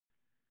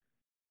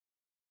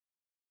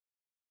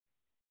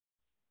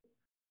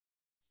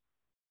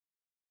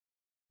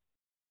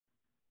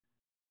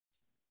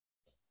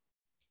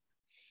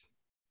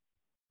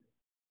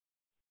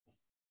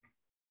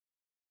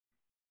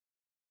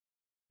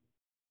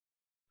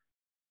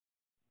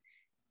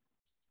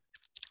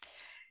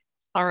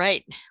All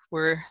right,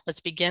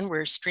 let's begin.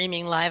 We're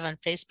streaming live on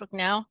Facebook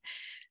now.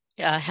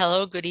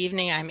 Hello, good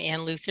evening. I'm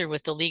Ann Luther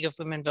with the League of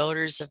Women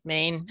Voters of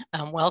Maine.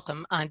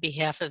 Welcome on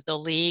behalf of the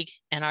League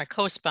and our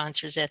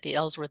co-sponsors at the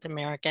Ellsworth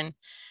American,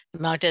 the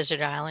Mount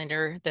Desert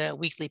Islander, the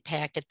Weekly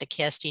Packet, the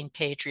Castine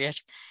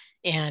Patriot,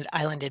 and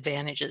Island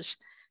Advantages.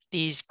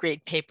 These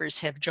great papers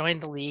have joined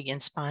the League in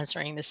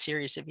sponsoring this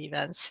series of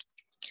events.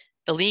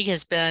 The League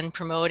has been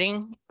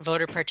promoting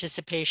voter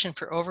participation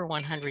for over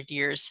 100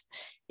 years.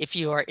 If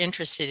you are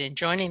interested in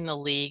joining the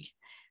League,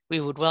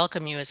 we would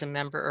welcome you as a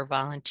member or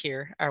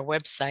volunteer. Our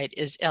website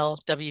is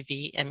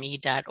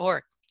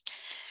lwvme.org.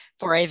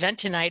 For our event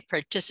tonight,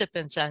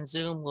 participants on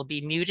Zoom will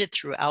be muted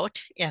throughout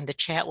and the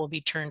chat will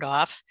be turned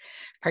off.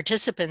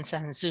 Participants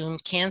on Zoom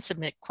can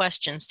submit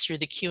questions through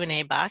the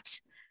Q&A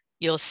box.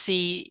 You'll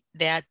see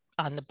that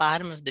on the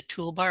bottom of the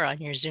toolbar on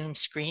your Zoom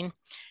screen.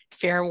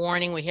 Fair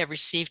warning, we have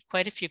received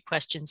quite a few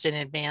questions in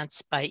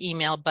advance by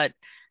email, but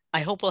I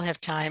hope we'll have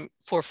time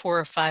for 4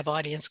 or 5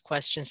 audience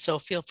questions. So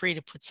feel free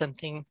to put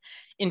something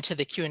into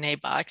the Q&A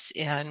box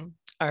and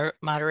our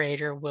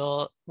moderator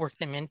will work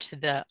them into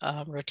the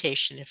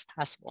rotation if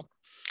possible.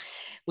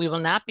 We will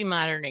not be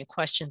monitoring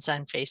questions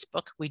on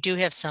Facebook. We do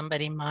have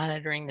somebody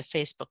monitoring the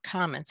Facebook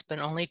comments, but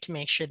only to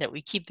make sure that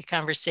we keep the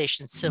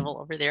conversation civil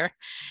over there.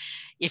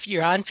 If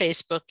you're on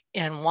Facebook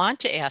and want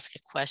to ask a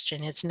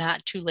question, it's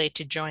not too late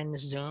to join the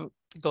Zoom.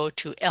 Go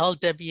to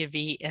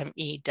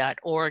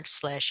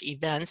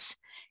lwvme.org/events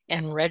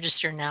and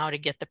register now to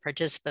get the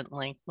participant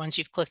link. Once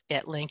you've clicked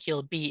that link,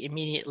 you'll be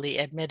immediately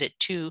admitted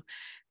to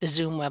the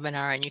Zoom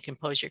webinar and you can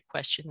pose your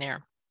question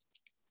there.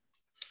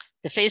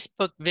 The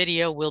Facebook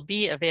video will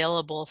be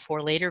available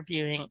for later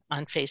viewing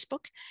on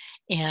Facebook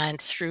and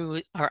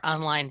through our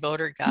online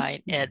voter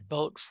guide at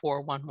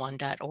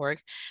vote411.org.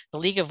 The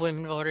League of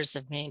Women Voters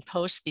of Maine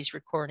posts these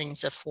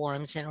recordings of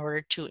forums in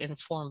order to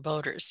inform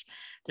voters.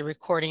 The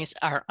recordings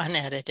are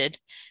unedited.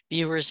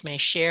 Viewers may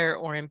share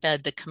or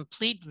embed the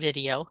complete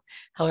video.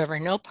 However,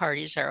 no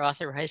parties are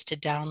authorized to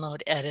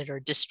download, edit, or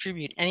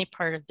distribute any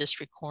part of this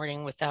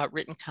recording without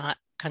written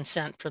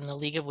consent from the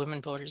League of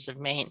Women Voters of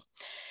Maine.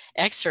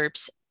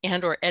 Excerpts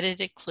and/or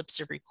edited clips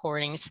of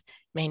recordings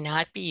may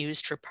not be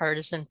used for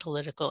partisan,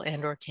 political,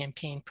 and/or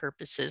campaign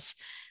purposes.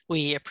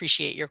 We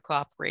appreciate your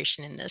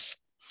cooperation in this.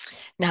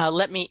 Now,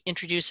 let me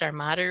introduce our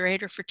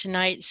moderator for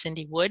tonight,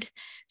 Cindy Wood.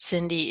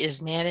 Cindy is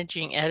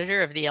managing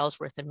editor of the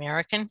Ellsworth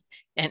American,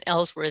 an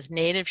Ellsworth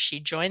native. She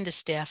joined the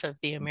staff of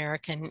the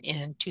American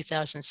in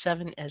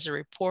 2007 as a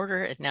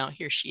reporter, and now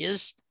here she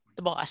is,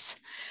 the boss.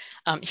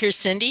 Here's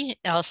Cindy.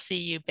 I'll see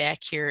you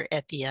back here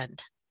at the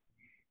end.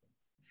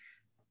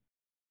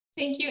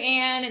 Thank you,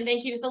 Anne, and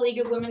thank you to the League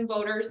of Women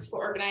Voters for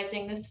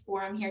organizing this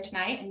forum here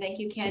tonight, and thank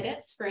you,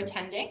 candidates, for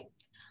attending.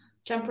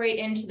 Jump right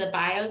into the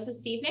bios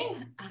this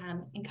evening.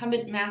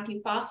 Incumbent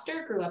Matthew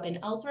Foster grew up in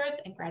Ellsworth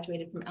and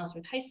graduated from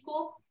Ellsworth High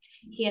School.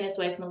 He and his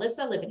wife,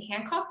 Melissa, live in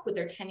Hancock with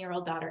their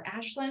 10-year-old daughter,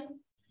 Ashlyn.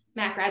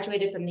 Matt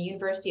graduated from the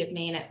University of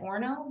Maine at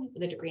Orono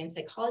with a degree in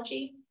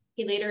psychology.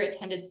 He later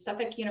attended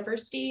Suffolk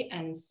University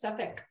and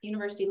Suffolk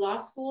University Law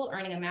School,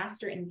 earning a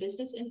master in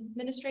business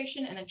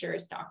administration and a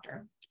Juris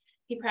Doctor.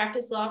 He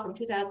practiced law from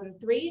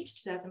 2003 to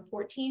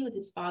 2014 with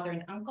his father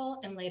and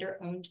uncle, and later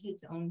in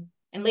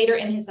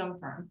his own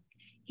firm.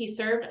 He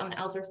served on the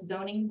Ellsworth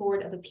Zoning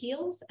Board of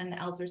Appeals and the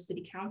Ellsworth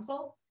City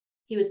Council.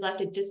 He was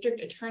elected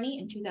district attorney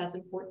in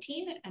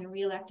 2014 and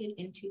re-elected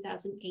in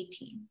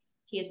 2018.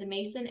 He is a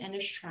Mason and a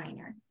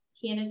Shriner.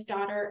 He and his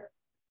daughter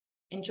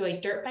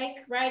enjoy dirt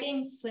bike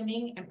riding,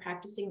 swimming, and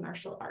practicing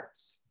martial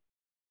arts.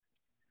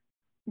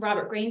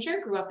 Robert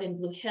Granger grew up in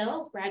Blue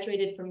Hill,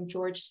 graduated from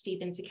George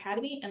Stevens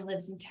Academy, and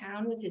lives in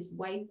town with his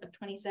wife of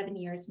 27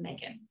 years,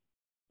 Megan.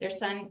 Their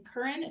son,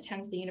 Curran,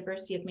 attends the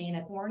University of Maine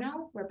at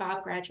Orono, where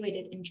Bob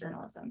graduated in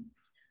journalism.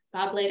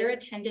 Bob later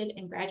attended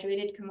and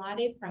graduated cum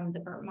laude from the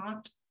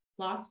Vermont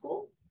Law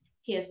School.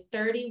 He has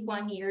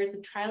 31 years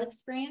of trial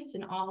experience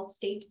in all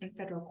state and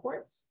federal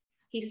courts.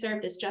 He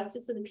served as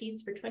Justice of the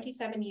Peace for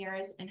 27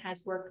 years and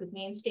has worked with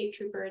Maine State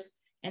Troopers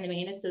and the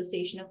Maine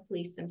Association of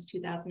Police since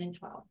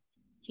 2012.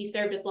 He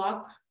served as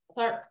law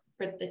clerk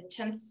for the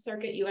 10th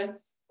Circuit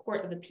U.S.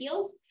 Court of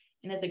Appeals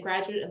and is a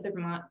graduate of the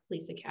Vermont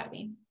Police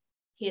Academy.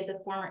 He is a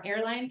former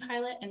airline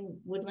pilot and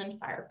woodland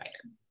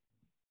firefighter.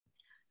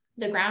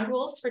 The ground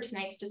rules for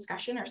tonight's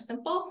discussion are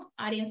simple.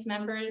 Audience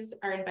members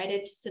are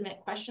invited to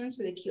submit questions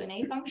through the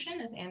Q&A function,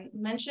 as Anne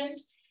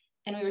mentioned,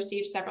 and we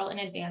received several in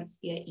advance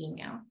via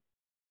email.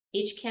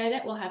 Each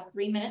candidate will have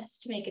 3 minutes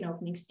to make an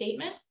opening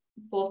statement.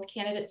 Both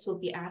candidates will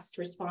be asked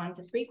to respond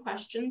to 3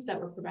 questions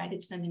that were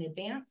provided to them in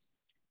advance.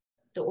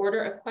 The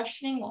order of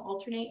questioning will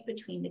alternate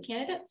between the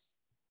candidates.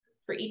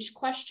 For each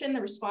question,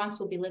 the response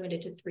will be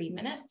limited to 3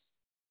 minutes.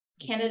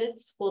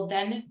 Candidates will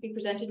then be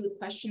presented with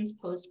questions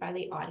posed by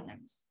the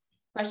audience.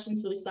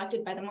 Questions will be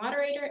selected by the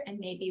moderator and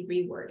may be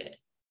reworded.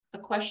 A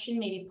question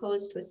may be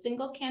posed to a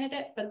single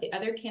candidate, but the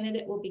other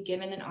candidate will be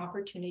given an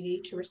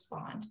opportunity to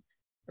respond.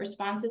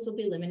 Responses will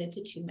be limited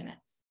to 2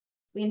 minutes.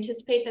 We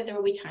anticipate that there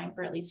will be time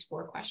for at least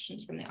 4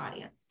 questions from the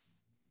audience.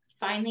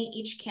 Finally,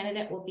 each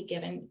candidate will be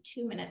given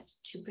 2 minutes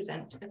to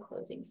present a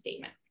closing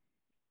statement.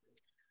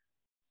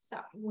 So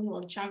we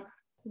will jump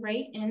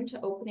right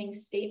into opening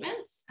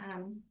statements.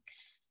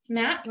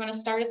 Matt, you want to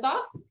start us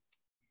off?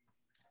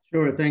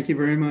 Sure. Thank you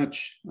very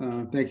much.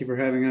 Thank you for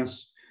having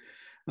us.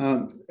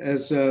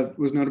 As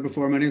was noted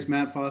before, my name is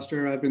Matt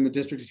Foster. I've been the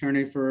district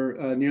attorney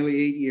for nearly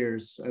 8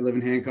 years. I live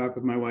in Hancock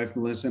with my wife,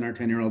 Melissa, and our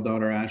 10-year-old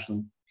daughter,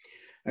 Ashley.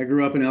 I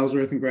grew up in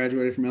Ellsworth and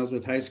graduated from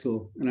Ellsworth High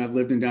School, and I've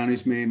lived in Down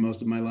East Maine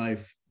most of my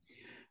life.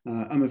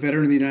 I'm a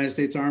veteran of the United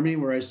States Army,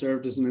 where I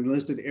served as an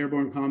enlisted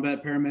airborne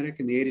combat paramedic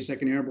in the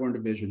 82nd Airborne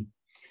Division.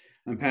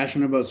 I'm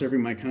passionate about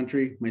serving my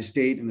country, my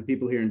state, and the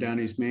people here in Down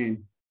East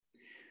Maine.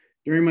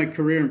 During my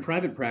career in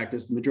private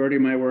practice, the majority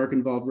of my work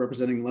involved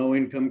representing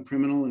low-income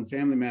criminal and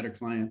family matter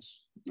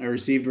clients. I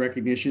received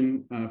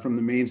recognition from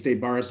the Maine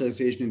State Bar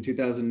Association in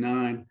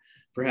 2009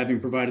 for having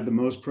provided the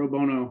most pro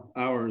bono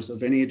hours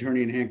of any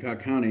attorney in Hancock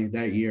County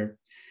that year.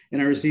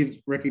 And I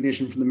received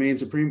recognition from the Maine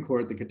Supreme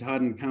Court, the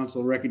Katahdin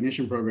Council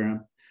Recognition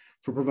Program,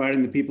 for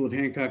providing the people of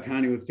Hancock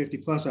County with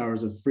 50+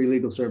 hours of free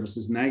legal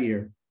services in that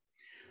year.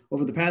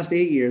 Over the past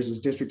 8 years as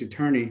district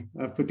attorney,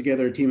 I've put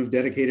together a team of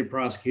dedicated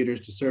prosecutors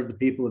to serve the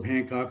people of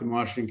Hancock and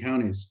Washington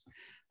counties.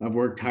 I've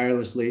worked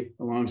tirelessly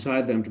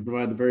alongside them to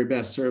provide the very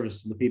best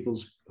service to the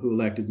peoples who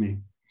elected me.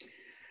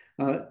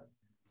 A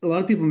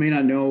lot of people may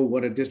not know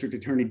what a district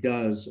attorney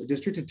does. A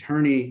district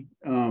attorney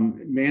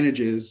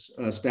manages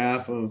a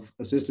staff of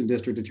assistant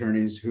district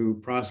attorneys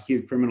who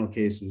prosecute criminal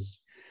cases.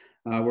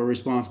 We're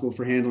responsible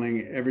for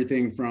handling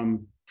everything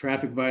from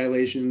traffic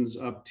violations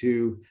up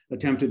to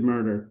attempted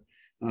murder.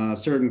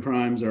 Certain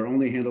crimes are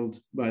only handled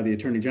by the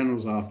Attorney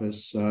General's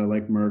office,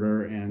 like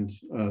murder and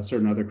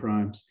certain other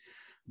crimes.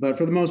 But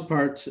for the most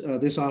part,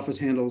 this office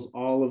handles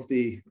all of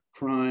the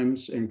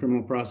crimes and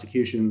criminal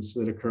prosecutions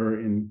that occur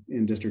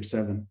in District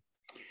 7.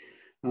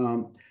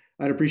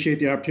 I'd appreciate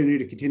the opportunity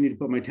to continue to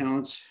put my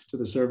talents to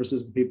the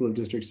services of the people of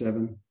District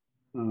 7.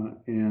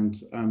 And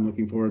I'm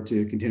looking forward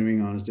to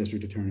continuing on as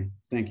district attorney.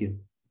 Thank you.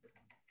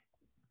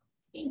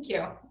 Thank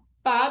you.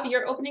 Bob,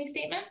 your opening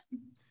statement?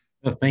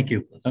 Thank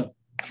you.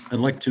 I'd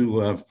like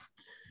to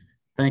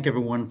thank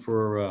everyone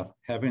for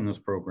having this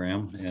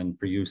program and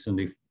for you,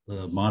 Cindy,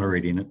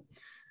 moderating it.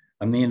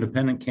 I'm the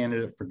independent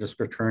candidate for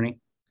district attorney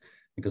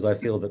because I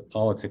feel that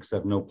politics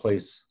have no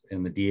place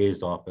in the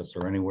DA's office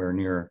or anywhere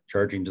near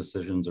charging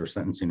decisions or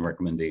sentencing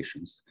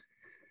recommendations.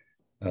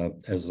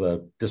 As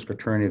a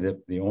district attorney,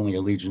 the only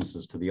allegiance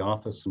is to the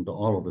office and to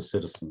all of the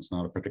citizens,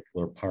 not a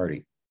particular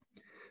party.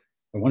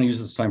 I want to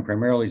use this time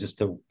primarily just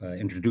to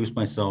introduce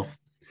myself.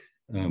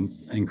 I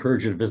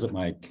encourage you to visit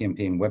my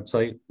campaign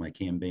website, my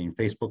campaign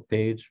Facebook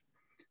page,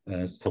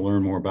 to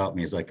learn more about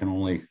me, as I can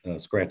only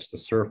scratch the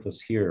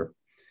surface here.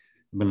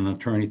 I've been an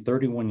attorney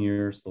 31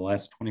 years, the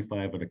last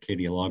 25 at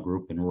Acadia Law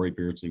Group and Roy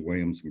Beardsley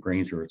Williams and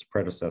Granger, its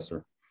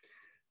predecessor.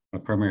 My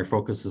primary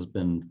focus has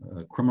been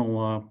criminal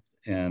law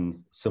and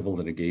civil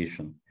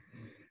litigation.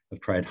 I've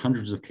tried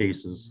hundreds of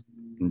cases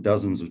and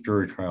dozens of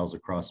jury trials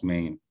across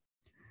Maine.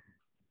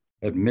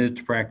 Admitted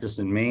to practice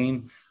in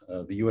Maine,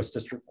 the U.S.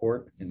 District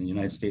Court and the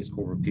United States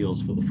Court of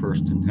Appeals for the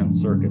First and 10th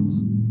Circuits.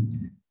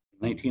 In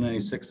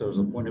 1996, I was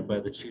appointed by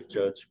the Chief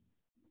Judge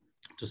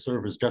to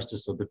serve as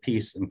Justice of the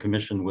Peace and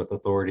commissioned with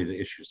authority to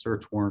issue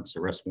search warrants,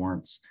 arrest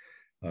warrants,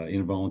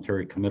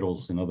 involuntary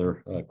committals, and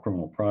other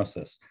criminal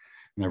process.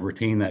 And I've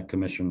retained that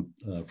commission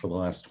for the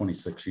last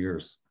 26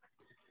 years.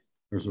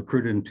 I was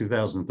recruited in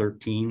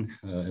 2013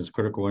 as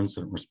critical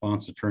incident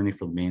response attorney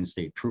for the Maine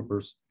State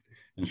Troopers.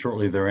 And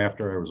shortly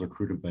thereafter, I was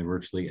recruited by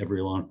virtually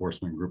every law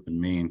enforcement group in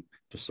Maine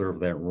to serve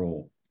that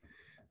role.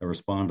 I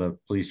respond to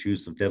police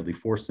use of deadly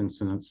force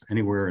incidents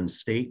anywhere in the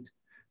state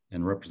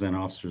and represent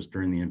officers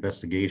during the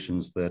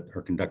investigations that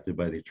are conducted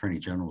by the Attorney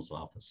General's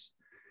office.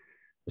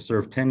 I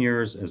served 10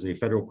 years as a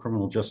Federal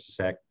Criminal Justice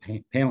Act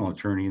panel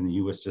attorney in the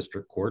U.S.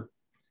 District Court,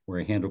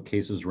 where I handled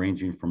cases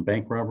ranging from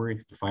bank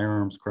robbery to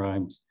firearms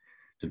crimes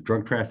to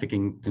drug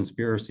trafficking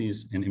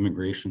conspiracies and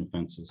immigration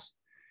offenses.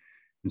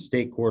 In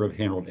state court, I've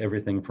handled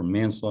everything from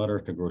manslaughter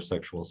to gross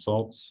sexual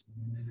assaults,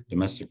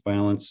 domestic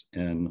violence,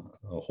 and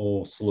a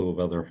whole slew of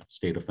other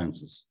state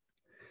offenses.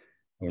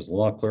 I was a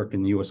law clerk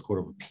in the U.S. Court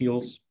of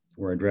Appeals,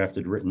 where I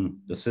drafted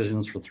written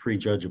decisions for 3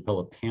 judge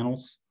appellate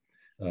panels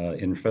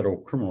in federal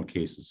criminal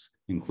cases,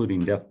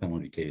 including death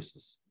penalty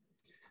cases.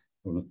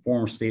 I'm a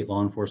former state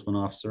law enforcement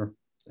officer.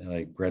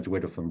 I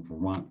graduated from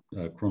Vermont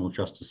Criminal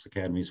Justice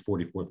Academy's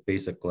 44th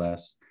basic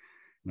class.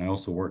 And I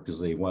also worked as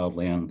a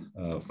wildland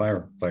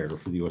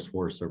firefighter for the U.S.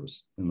 Forest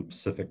Service in the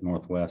Pacific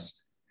Northwest.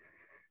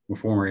 I'm a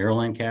former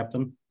airline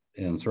captain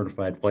and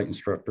certified flight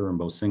instructor in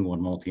both single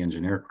and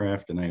multi-engine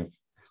aircraft, and I have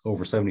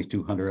over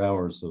 7,200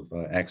 hours of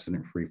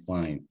accident-free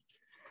flying.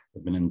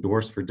 I've been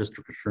endorsed for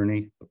district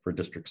attorney for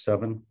District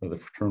 7 by the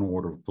Fraternal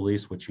Order of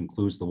Police, which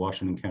includes the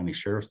Washington County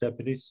Sheriff's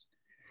Deputies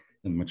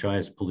and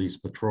Machias Police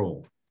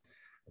Patrol.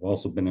 I've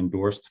also been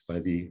endorsed by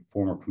the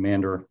former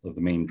commander of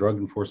the Maine Drug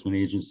Enforcement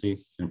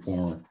Agency and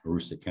former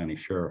Aroostook County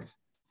Sheriff.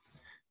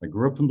 I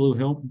grew up in Blue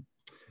Hill,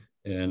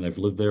 and I've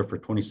lived there for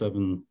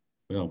 27,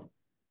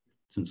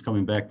 since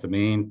coming back to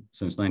Maine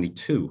since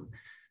 '92.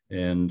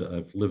 And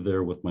I've lived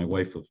there with my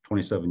wife of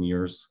 27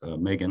 years,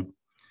 Megan,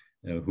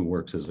 who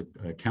works as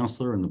a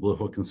counselor in the Blue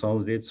Hill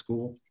Consolidated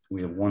School.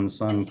 We have one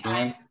son,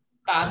 Cam.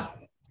 Bob.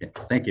 Yeah,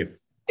 thank you.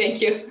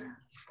 Thank you.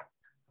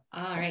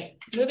 All right,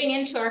 moving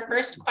into our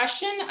first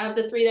question of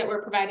the 3 that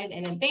were provided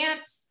in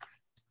advance.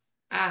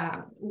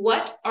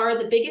 What are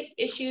the biggest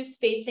issues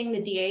facing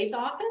the DA's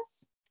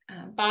office?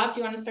 Bob, do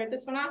you want to start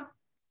this one off?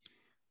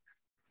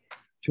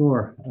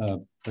 Sure.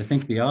 I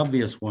think the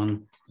obvious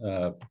one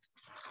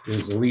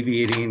is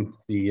alleviating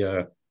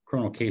the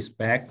criminal case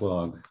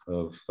backlog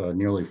of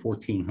nearly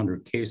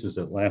 1,400 cases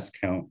at last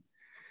count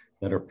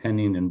that are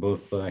pending in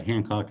both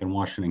Hancock and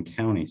Washington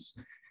counties.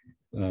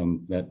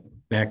 That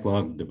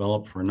backlog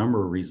developed for a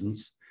number of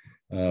reasons.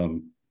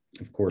 Of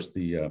course,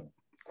 the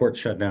court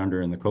shutdown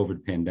during the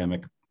COVID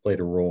pandemic played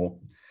a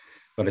role.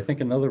 But I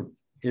think another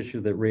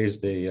issue that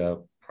raised a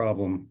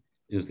problem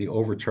is the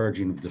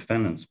overcharging of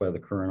defendants by the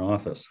current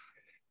office,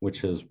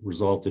 which has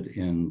resulted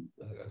in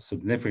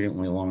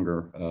significantly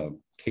longer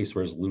case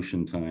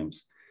resolution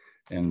times.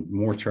 And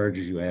more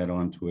charges you add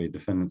on to a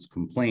defendant's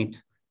complaint,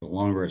 the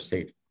longer it's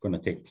going to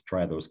take to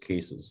try those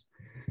cases.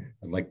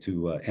 I'd like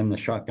to end the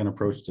shotgun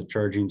approach to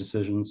charging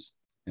decisions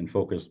and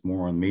focus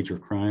more on major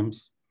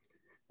crimes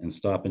and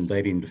stop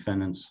indicting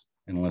defendants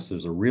unless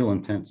there's a real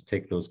intent to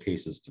take those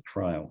cases to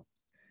trial.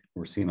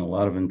 We're seeing a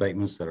lot of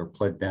indictments that are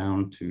pled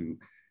down to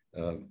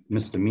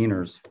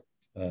misdemeanors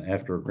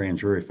after a grand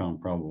jury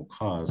found probable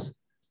cause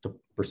to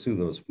pursue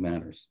those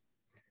matters.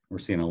 We're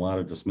seeing a lot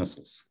of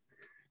dismissals.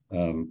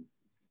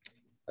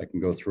 I can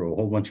go through a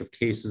whole bunch of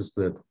cases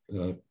that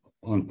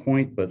on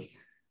point, but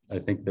I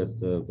think that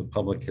the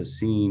public has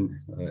seen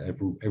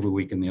every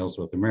week in the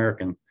Ellsworth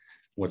American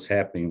what's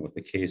happening with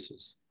the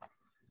cases.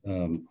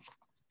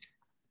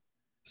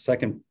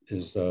 Second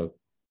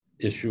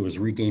issue is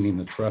regaining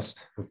the trust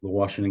of the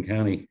Washington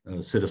County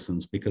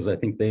citizens, because I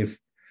think they've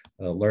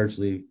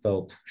largely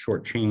felt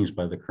shortchanged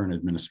by the current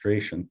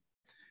administration.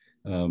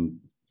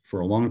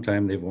 For a long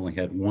time, they've only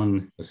had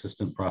one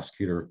assistant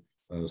prosecutor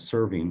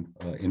serving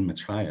in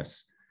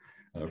Machias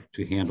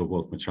to handle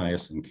both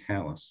Machias and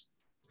Calais.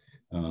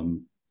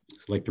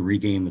 I'd like to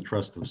regain the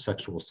trust of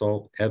sexual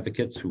assault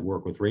advocates who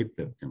work with rape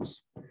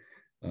victims.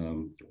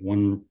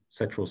 One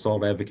sexual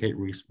assault advocate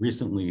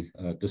recently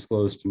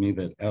disclosed to me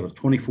that out of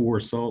 24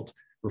 assault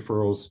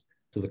referrals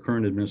to the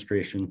current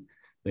administration,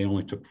 they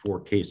only took 4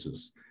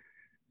 cases.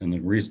 And the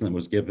reason that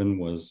was given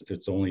was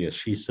it's only a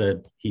she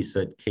said, he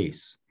said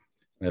case.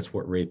 That's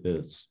what rape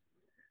is.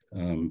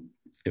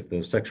 If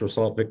the sexual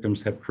assault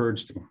victims have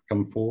courage to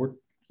come forward,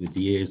 the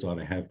DAs ought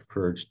to have the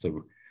courage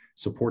to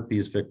support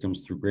these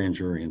victims through grand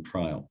jury and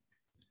trial.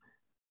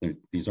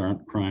 These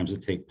aren't crimes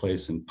that take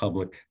place in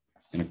public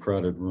in a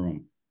crowded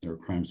room. They're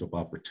crimes of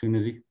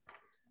opportunity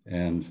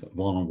and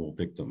vulnerable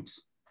victims.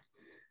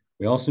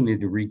 We also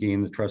need to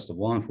regain the trust of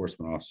law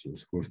enforcement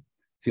officers who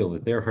feel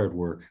that their hard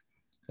work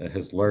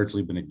has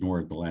largely been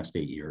ignored the last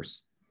 8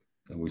 years.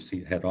 We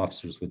had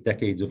officers with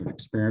decades of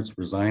experience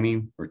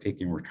resigning or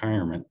taking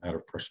retirement out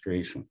of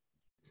frustration.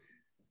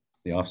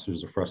 The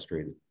officers are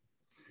frustrated.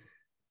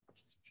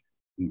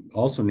 We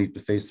also need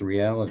to face the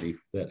reality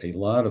that a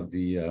lot of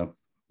the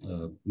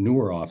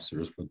newer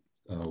officers with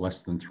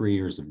less than 3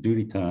 years of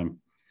duty time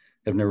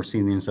have never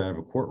seen the inside of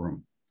a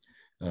courtroom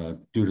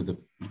due to the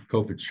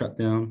COVID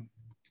shutdown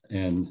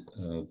and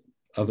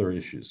other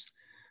issues.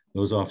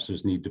 Those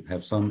officers need to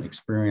have some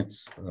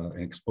experience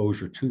and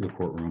exposure to the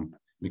courtroom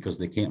because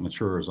they can't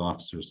mature as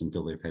officers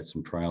until they've had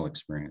some trial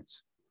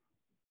experience.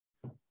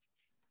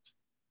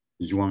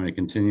 Did you want me to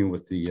continue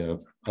with the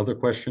other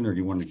question, or do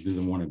you want to do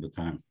them one at a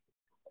time?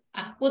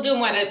 We'll do them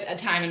one at a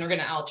time and we're going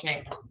to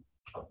alternate.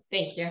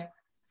 Thank you.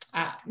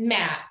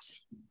 Matt,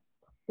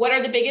 what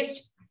are the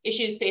biggest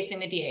issues facing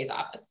the DA's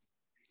office?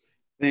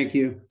 Thank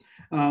you.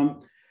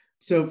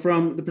 So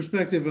from the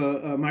perspective,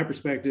 my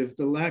perspective,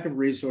 the lack of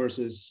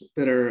resources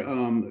that are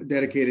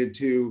dedicated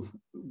to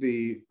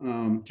the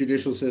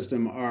judicial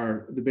system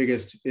are the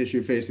biggest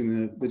issue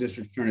facing the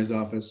district attorney's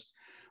office.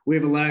 We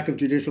have a lack of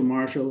judicial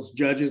marshals,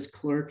 judges,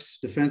 clerks,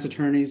 defense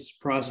attorneys,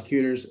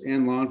 prosecutors,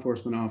 and law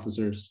enforcement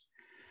officers.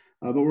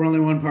 But we're only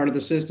one part of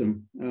the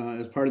system.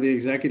 As part of the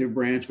executive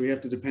branch, we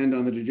have to depend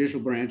on the judicial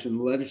branch and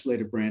the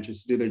legislative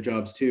branches to do their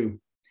jobs too.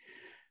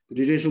 The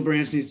judicial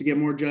branch needs to get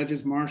more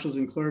judges, marshals,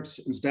 and clerks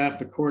and staff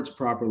the courts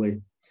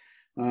properly.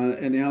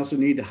 And they also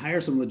need to hire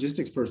some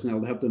logistics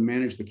personnel to help them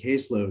manage the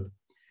caseload.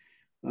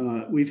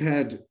 We've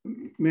had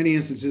many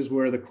instances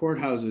where the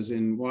courthouses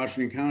in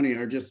Washington County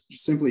are just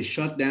simply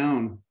shut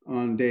down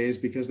on days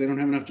because they don't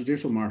have enough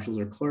judicial marshals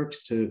or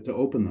clerks to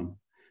open them.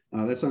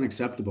 That's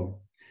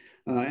unacceptable.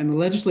 And the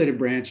legislative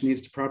branch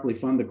needs to properly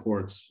fund the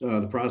courts,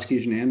 the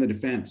prosecution and the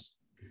defense.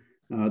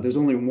 There's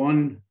only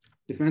one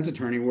defense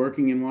attorney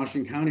working in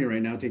Washington County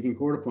right now taking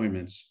court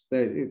appointments.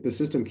 The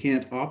system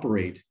can't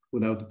operate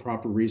without the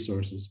proper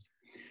resources.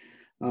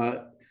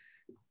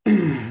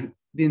 The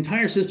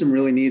entire system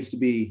really needs to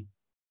be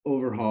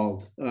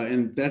overhauled.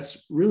 And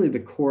that's really the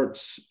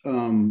court's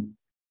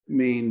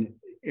main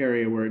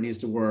area where it needs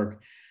to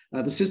work.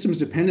 The system is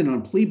dependent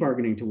on plea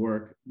bargaining to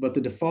work, but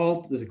the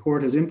default that the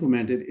court has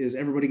implemented is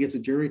everybody gets a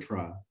jury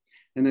trial,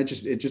 and it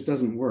just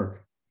doesn't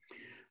work.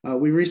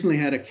 We recently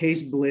had a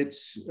case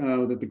blitz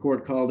that the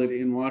court called it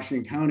in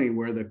Washington County,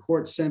 where the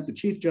court sent the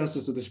Chief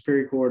Justice of the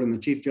Superior Court and the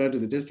Chief Judge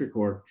of the District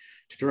Court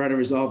to try to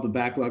resolve the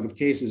backlog of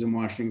cases in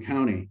Washington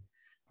County.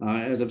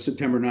 As of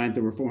September 9th,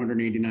 there were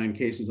 489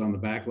 cases on the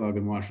backlog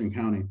in Washington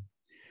County.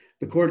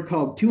 The court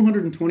called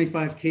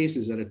 225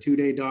 cases at a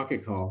 2-day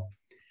docket call.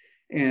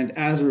 And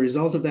as a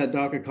result of that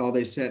docket call,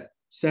 they set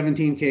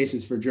 17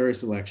 cases for jury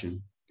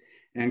selection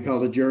and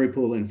called a jury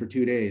pool in for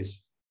 2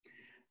 days.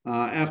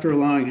 After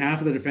allowing half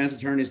of the defense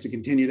attorneys to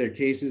continue their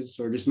cases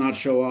or just not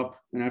show up,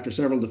 and after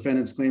several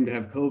defendants claimed to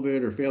have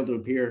COVID or failed to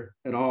appear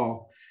at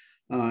all,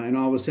 and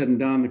all was said and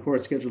done, the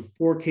court scheduled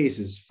 4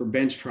 cases for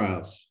bench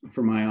trials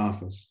for my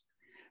office: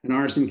 an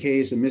arson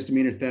case, a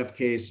misdemeanor theft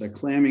case, a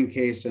clamming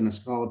case, and a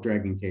scallop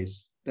dragging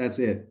case. That's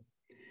it.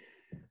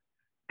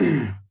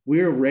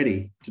 We are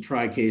ready to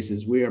try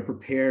cases. We are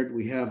prepared.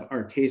 We have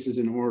our cases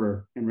in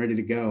order and ready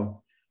to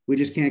go. We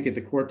just can't get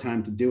the court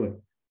time to do it.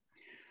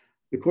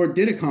 The court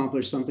did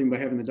accomplish something by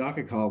having the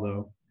docket call,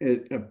 though.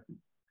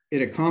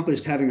 It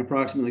accomplished having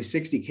approximately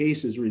 60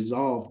 cases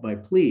resolved by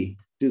plea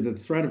due to the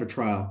threat of a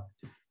trial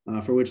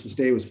for which the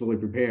state was fully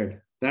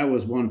prepared. That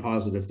was one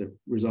positive that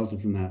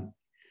resulted from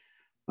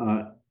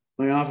that.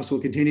 My office will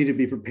continue to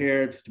be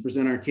prepared to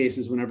present our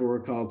cases whenever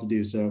we're called to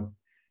do so.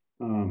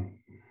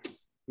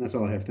 That's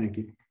all I have. Thank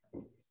you.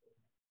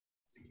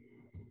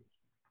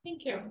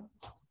 Thank you.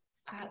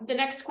 The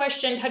next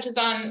question touches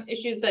on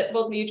issues that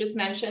both of you just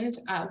mentioned.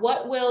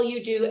 What will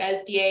you do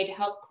as DA to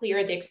help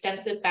clear the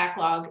extensive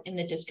backlog in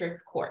the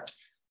district court?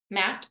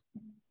 Matt?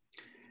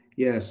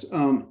 Yes.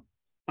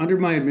 Under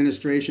my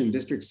administration,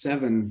 District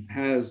 7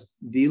 has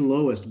the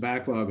lowest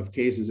backlog of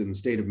cases in the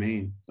state of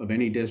Maine of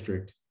any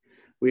district.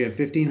 We have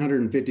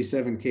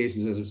 1,557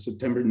 cases as of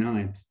September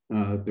 9th.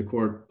 The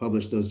court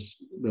published those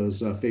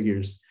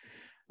figures.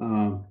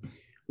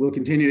 We'll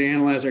continue to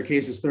analyze our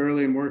cases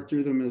thoroughly and work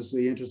through them as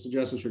the interest of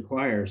justice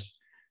requires.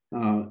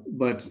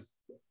 But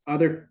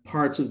other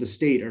parts of the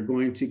state are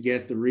going to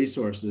get the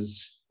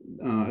resources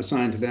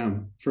assigned to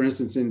them. For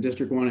instance, in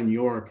District 1 in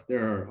York,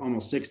 there are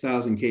almost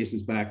 6,000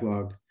 cases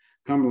backlogged.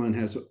 Cumberland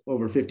has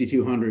over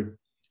 5,200.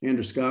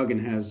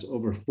 Androscoggin has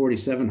over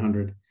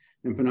 4,700.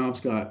 And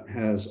Penobscot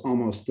has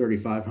almost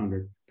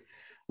 3,500.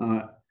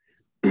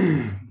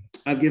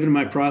 I've given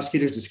my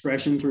prosecutors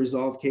discretion to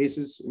resolve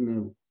cases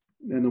in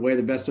the way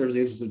that best serves the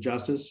interests of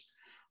justice,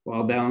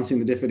 while balancing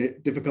the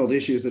difficult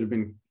issues that have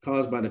been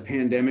caused by the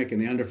pandemic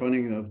and the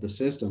underfunding of the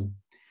system.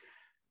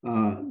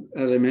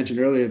 As I mentioned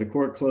earlier, the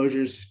court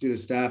closures due to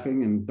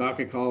staffing and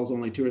docket calls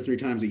only 2 or 3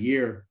 times a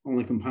year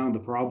only compound the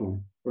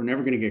problem. We're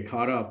never going to get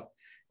caught up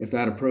if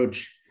that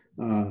approach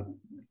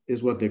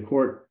is what the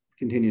court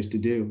continues to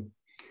do.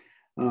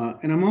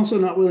 And I'm also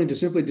not willing to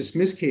simply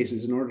dismiss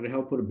cases in order to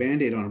help put a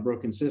Band-Aid on a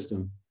broken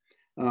system.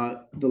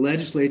 The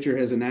legislature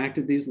has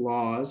enacted these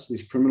laws,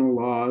 these criminal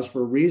laws,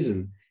 for a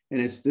reason,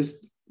 and it's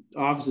this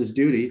office's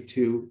duty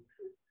to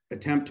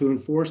attempt to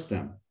enforce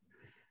them.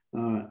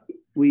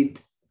 We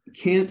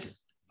can't,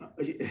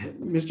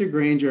 Mr.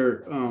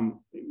 Granger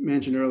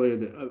mentioned earlier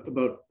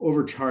about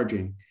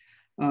overcharging.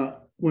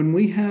 When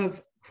we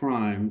have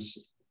crimes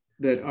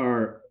that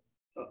are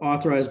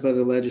authorized by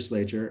the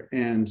legislature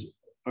and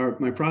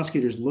my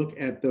prosecutors look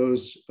at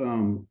those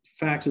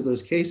facts of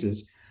those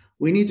cases,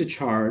 we need to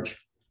charge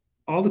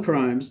all the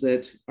crimes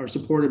that are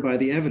supported by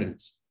the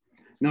evidence,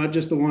 not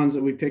just the ones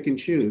that we pick and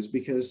choose,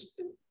 because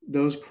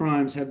those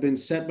crimes have been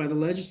set by the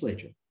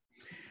legislature.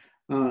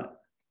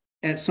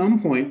 At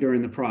some point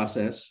during the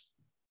process,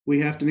 we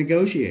have to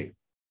negotiate.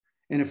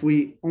 And if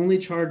we only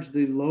charge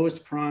the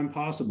lowest crime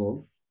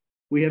possible,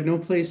 we have no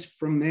place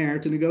from there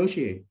to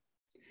negotiate.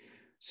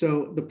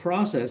 So the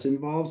process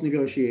involves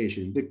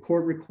negotiation. The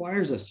court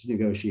requires us to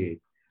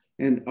negotiate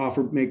and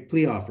make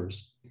plea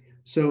offers.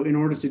 So in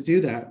order to do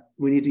that,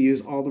 we need to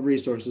use all the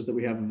resources that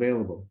we have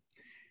available.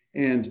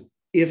 And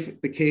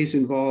if the case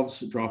involves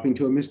dropping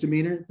to a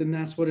misdemeanor, then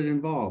that's what it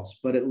involves.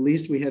 But at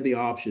least we had the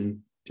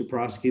option to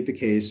prosecute the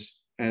case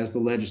as the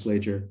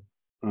legislature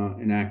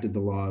enacted the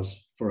laws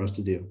for us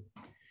to do.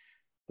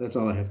 That's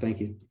all I have.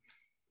 Thank you.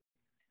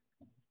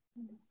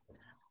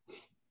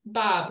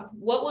 Bob,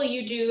 what will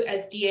you do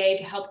as DA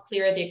to help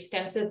clear the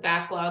extensive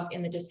backlog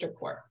in the district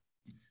court?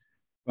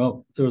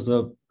 Well, there was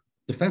a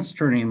defense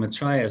attorney in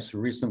Machias who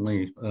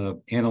recently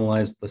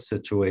analyzed the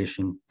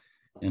situation,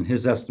 and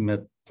his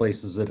estimate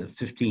places it at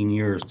 15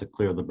 years to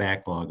clear the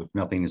backlog if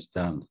nothing is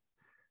done.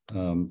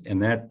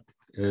 And that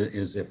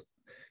is if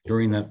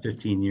during that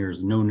 15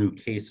 years, no new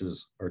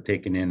cases are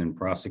taken in and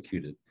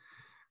prosecuted.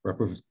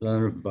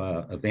 Representative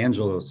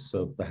Evangelos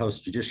of the House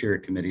Judiciary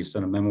Committee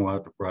sent a memo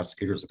out to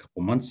prosecutors a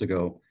couple months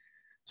ago,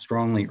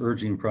 strongly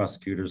urging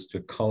prosecutors to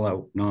call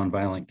out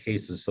nonviolent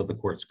cases so the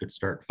courts could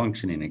start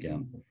functioning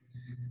again.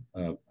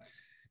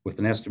 With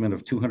an estimate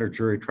of 200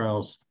 jury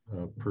trials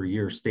per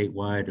year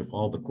statewide, if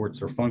all the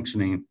courts are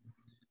functioning,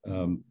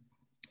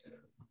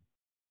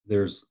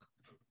 there's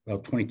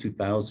about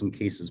 22,000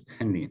 cases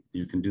pending.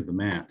 You can do the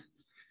math.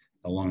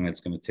 how long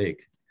that's going to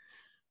take.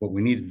 What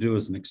we need to do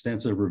is an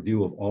extensive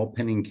review of all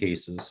pending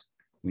cases.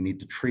 We need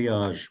to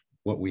triage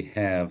what we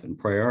have and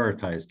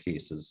prioritize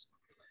cases.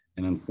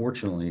 And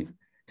unfortunately,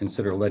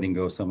 consider letting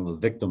go some of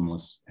the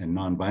victimless and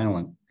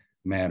nonviolent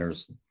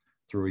matters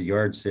through a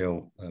yard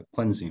sale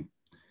cleansing.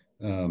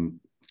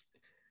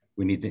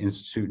 We need to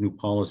institute new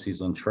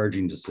policies on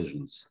charging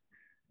decisions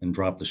and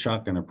drop the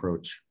shotgun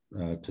approach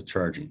to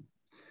charging.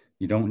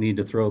 You don't need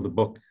to throw the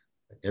book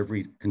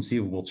every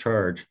conceivable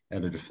charge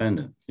at a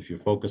defendant. If you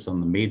focus on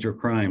the major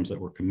crimes that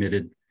were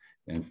committed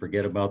and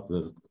forget about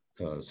the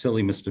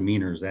silly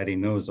misdemeanors,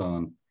 adding those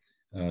on,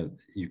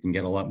 you can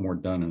get a lot more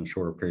done in a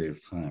shorter period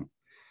of time.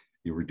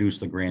 You reduce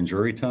the grand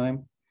jury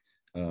time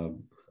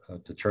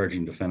to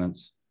charging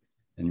defendants,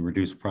 and you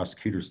reduce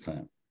prosecutors'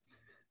 time.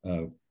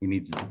 We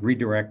need to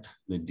redirect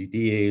the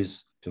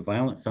DAs to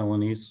violent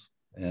felonies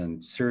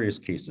and serious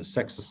cases,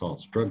 sex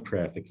assaults, drug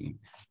trafficking,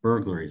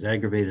 burglaries,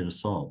 aggravated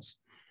assaults,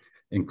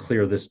 and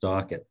clear this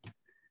docket.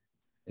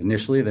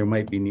 Initially, there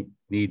might be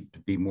need to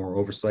be more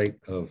oversight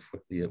of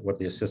what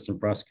the assistant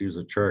prosecutors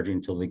are charging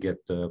until they get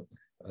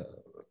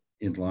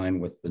in line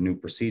with the new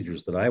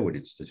procedures that I would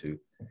institute.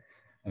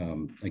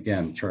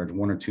 Again, charge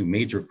 1 or 2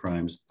 major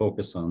crimes,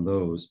 focus on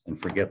those, and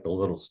forget the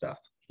little stuff,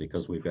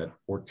 because we've got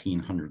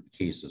 1,400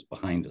 cases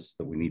behind us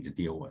that we need to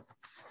deal with.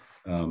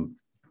 And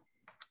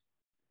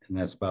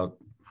that's about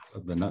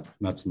the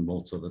nuts and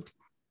bolts of it.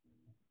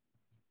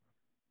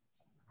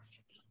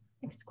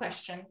 Next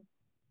question.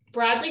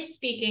 Broadly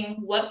speaking,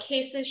 what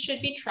cases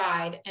should be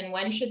tried, and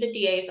when should the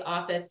DA's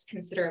office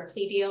consider a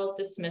plea deal,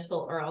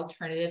 dismissal, or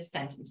alternative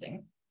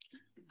sentencing?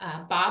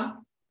 Bob?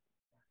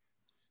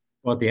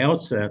 Well, at the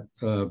outset,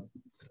 I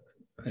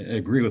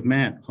agree with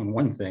Matt on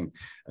one thing.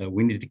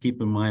 We need to keep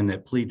in mind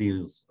that plea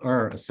deals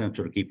are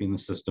essential to keeping the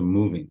system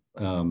moving.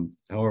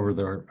 However,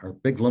 there are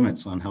big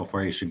limits on how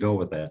far you should go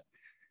with that.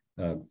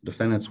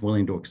 Defendants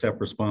willing to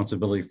accept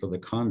responsibility for the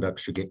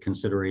conduct should get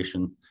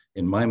consideration,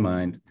 in my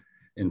mind,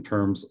 in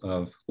terms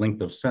of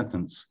length of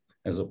sentence,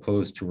 as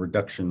opposed to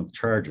reduction of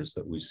charges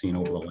that we've seen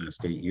over the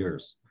last 8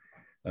 years.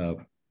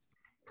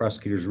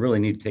 Prosecutors really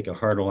need to take a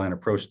harder line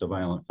approach to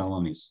violent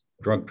felonies,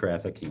 drug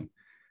trafficking.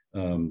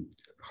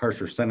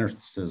 Harsher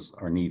sentences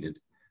are needed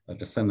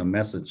to send a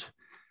message.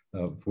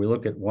 If we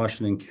look at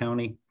Washington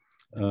County,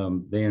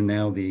 they are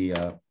now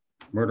the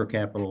murder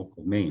capital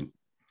of Maine.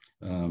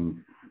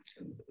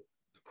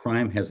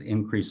 Crime has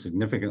increased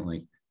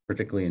significantly,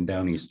 particularly in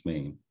down east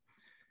Maine.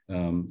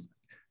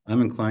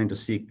 I'm inclined to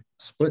seek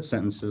split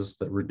sentences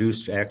that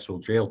reduce actual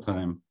jail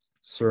time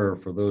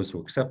served for those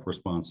who accept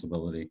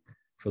responsibility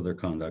for their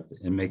conduct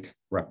and make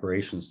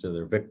reparations to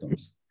their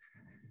victims.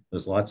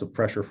 There's lots of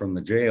pressure from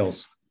the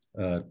jails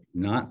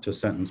not to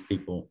sentence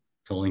people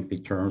to lengthy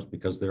terms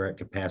because they're at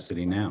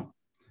capacity now.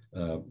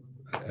 I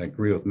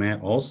agree with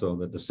Matt also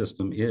that the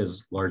system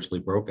is largely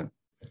broken.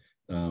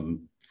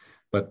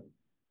 But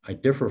I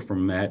differ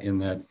from Matt in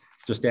that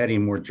just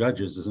adding more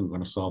judges isn't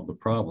going to solve the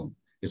problem.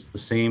 It's the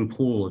same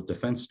pool of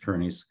defense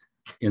attorneys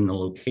in the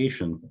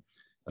location.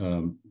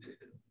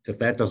 If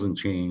that doesn't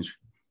change,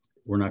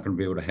 we're not going to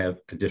be able to have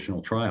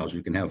additional trials.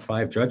 You can have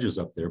 5 judges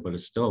up there, but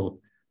it's still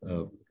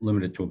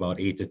limited to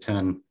about 8 to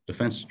 10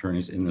 defense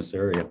attorneys in this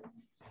area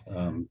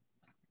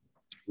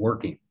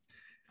working.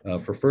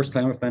 For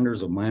first-time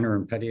offenders of minor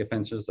and petty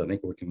offenses, I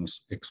think we can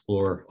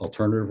explore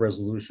alternative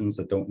resolutions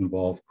that don't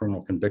involve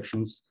criminal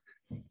convictions,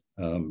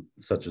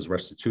 such as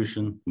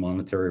restitution,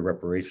 monetary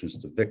reparations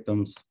to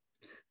victims.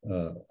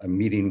 I'm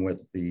meeting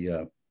with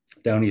the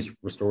Down East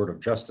Restorative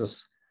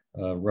Justice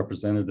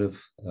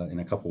representative in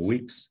a couple of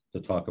weeks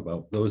to talk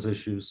about those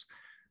issues.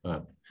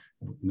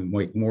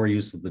 Make more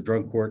use of the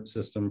drug court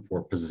system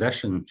for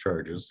possession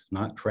charges,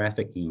 not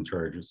trafficking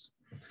charges.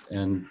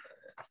 And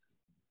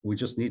we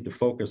just need to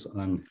focus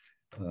on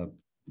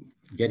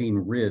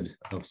getting rid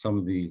of some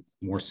of the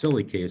more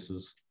silly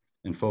cases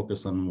and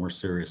focus on more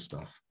serious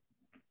stuff.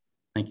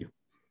 Thank you.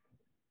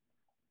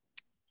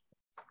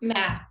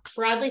 Matt,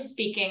 broadly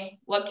speaking,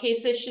 what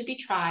cases should be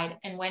tried,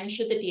 and when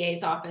should the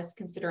DA's office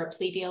consider a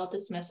plea deal,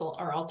 dismissal,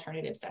 or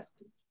alternative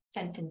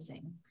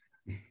sentencing?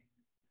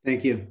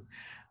 Thank you.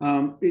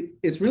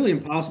 It's really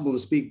impossible to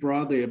speak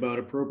broadly about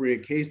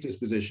appropriate case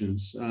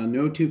dispositions.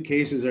 No 2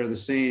 cases are the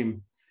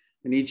same,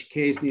 and each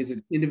case needs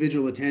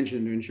individual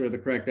attention to ensure the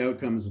correct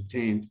outcome is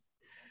obtained.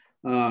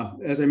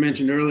 As I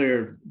mentioned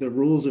earlier, the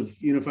rules of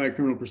unified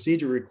criminal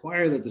procedure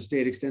require that the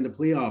state extend a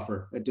plea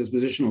offer at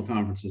dispositional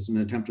conferences in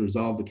an attempt to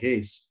resolve the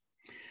case.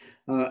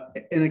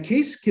 And a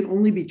case can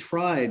only be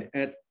tried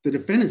at the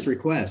defendant's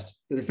request.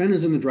 The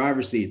defendant's in the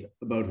driver's seat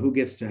about who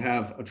gets to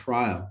have a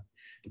trial.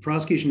 The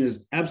prosecution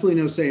has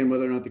absolutely no say in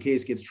whether or not the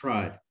case gets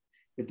tried.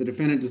 If the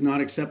defendant does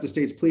not accept the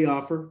state's plea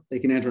offer, they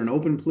can enter an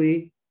open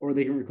plea, or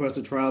they can request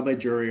a trial by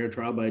jury or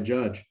trial by a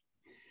judge.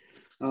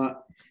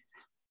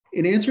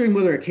 In answering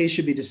whether a case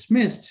should be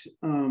dismissed,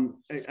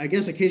 I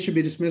guess a case should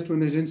be dismissed when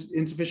there's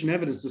insufficient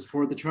evidence to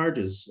support the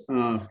charges.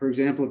 For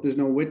example, if there's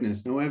no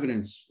witness, no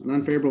evidence, an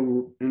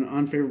unfavorable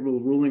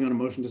ruling on a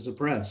motion to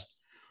suppress,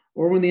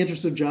 or when the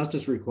interests of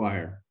justice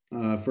require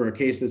for a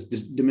case that's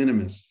de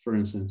minimis, for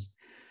instance.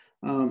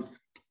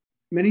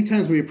 Many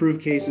times we approve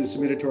cases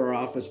submitted to our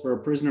office for a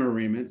prisoner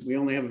arraignment. We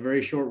only have a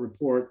very short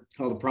report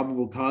called a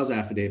probable cause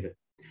affidavit.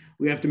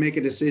 We have to make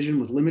a decision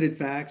with limited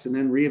facts and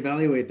then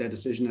reevaluate that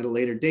decision at a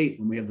later date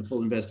when we have the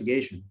full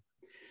investigation.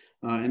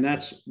 And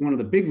that's one of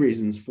the big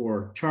reasons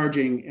for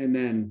charging and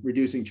then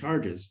reducing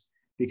charges,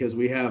 because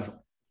we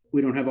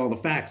don't have all the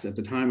facts at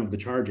the time of the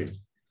charging.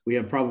 We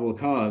have probable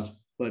cause,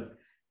 but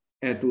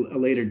at a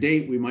later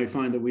date, we might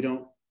find that we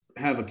don't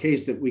have a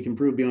case that we can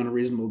prove beyond a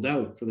reasonable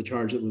doubt for the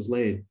charge that was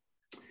laid.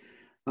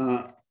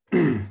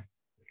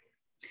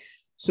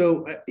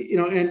 So,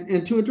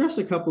 and to address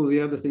a couple of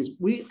the other things,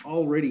 we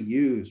already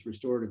use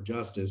restorative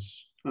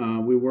justice.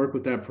 We work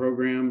with that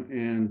program,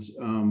 and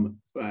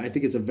I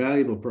think it's a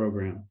valuable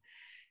program.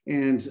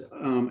 And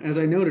as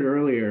I noted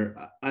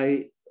earlier,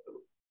 I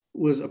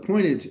was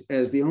appointed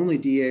as the only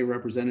DA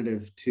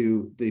representative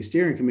to the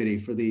steering committee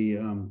for the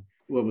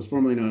what was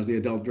formerly known as the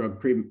Adult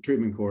Drug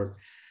Treatment Court.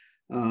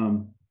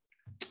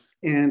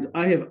 And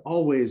I have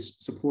always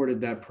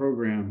supported that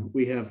program.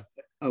 We have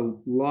a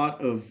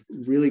lot of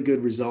really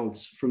good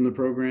results from the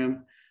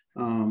program.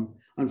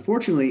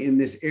 Unfortunately, in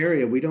this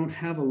area, we don't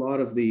have a lot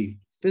of the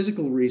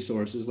physical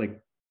resources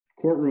like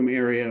courtroom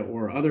area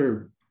or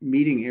other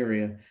meeting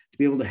area to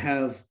be able to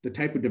have the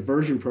type of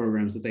diversion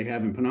programs that they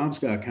have in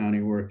Penobscot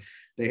County, where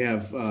they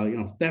have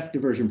theft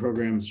diversion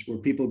programs where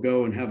people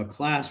go and have a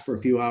class for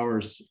a few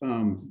hours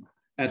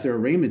at their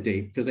arraignment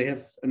date because they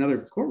have another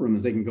courtroom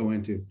that they can go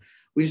into.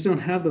 We just don't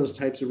have those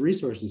types of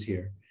resources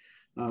here.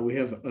 We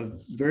have a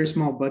very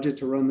small budget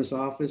to run this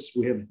office.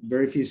 We have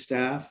very few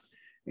staff,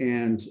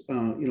 and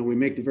we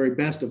make the very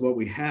best of what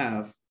we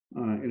have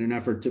in an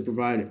effort to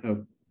provide a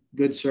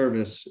good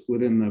service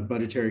within the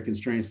budgetary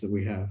constraints that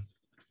we have.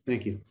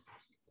 Thank you.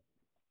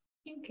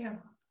 Thank you.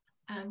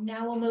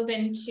 Now we'll move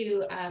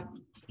into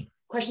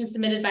questions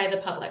submitted by the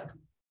public.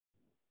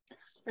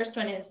 First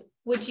one is,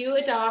 would you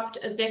adopt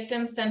a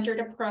victim-centered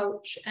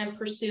approach and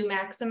pursue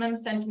maximum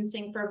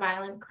sentencing for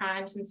violent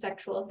crimes and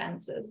sexual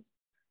offenses?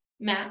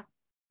 Matt?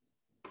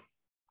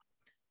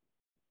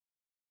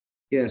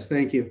 Yes,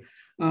 thank you.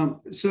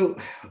 So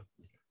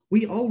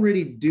we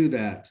already do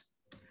that.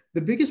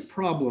 The biggest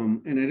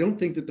problem, and I don't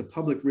think that the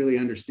public really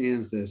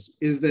understands this,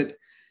 is that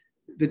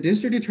the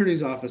district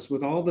attorney's office,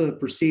 with all the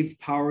perceived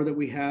power that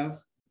we have,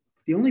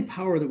 the only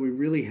power that we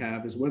really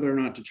have is whether or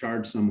not to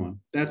charge someone.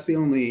 That's the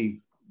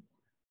only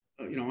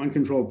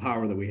uncontrolled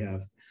power that we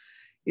have.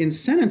 In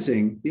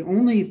sentencing, the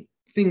only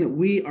thing that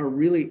we are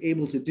really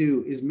able to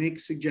do is make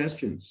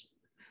suggestions.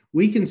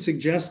 We can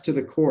suggest to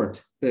the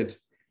court that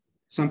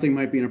something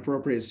might be an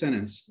appropriate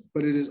sentence,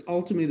 but it is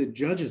ultimately the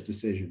judge's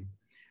decision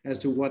as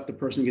to what the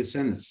person gets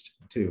sentenced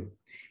to.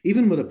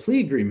 Even with a plea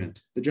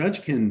agreement, the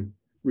judge can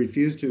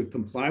refuse to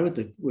comply with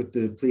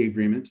the plea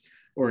agreement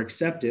or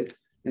accept it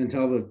and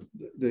tell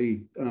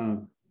the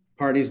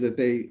parties that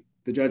the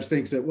judge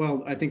thinks that,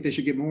 well, I think they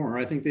should get more, or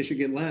I think they should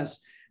get less.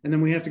 And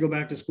then we have to go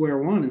back to square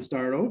one and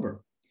start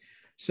over.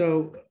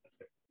 So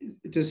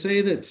to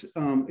say that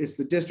it's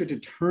the district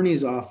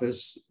attorney's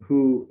office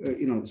who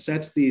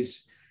sets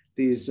these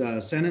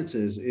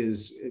sentences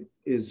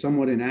is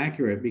somewhat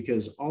inaccurate,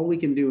 because all we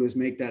can do is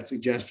make that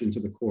suggestion to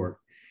the court.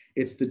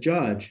 It's the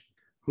judge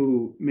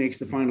who makes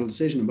the final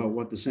decision about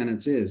what the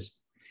sentence is.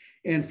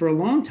 And for a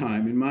long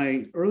time in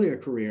my earlier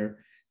career,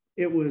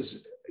 it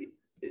was,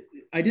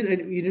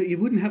 you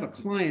wouldn't have a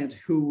client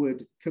who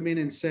would come in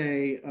and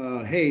say,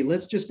 hey,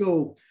 let's just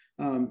go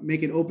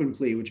make an open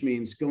plea, which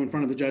means go in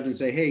front of the judge and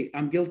say, hey,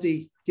 I'm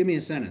guilty, give me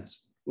a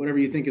sentence, whatever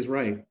you think is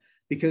right.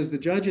 Because the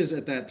judges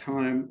at that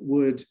time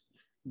would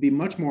be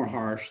much more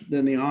harsh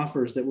than the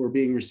offers that were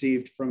being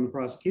received from the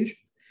prosecution.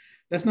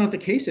 That's not the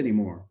case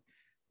anymore.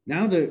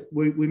 Now that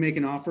we make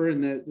an offer,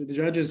 and the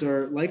judges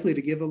are likely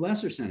to give a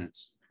lesser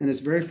sentence. And it's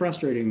very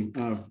frustrating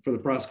for the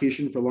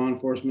prosecution, for law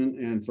enforcement,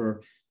 and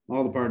for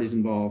all the parties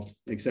involved,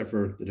 except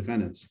for the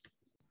defendants.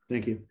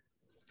 Thank you.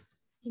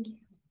 Thank you.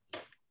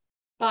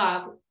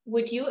 Bob,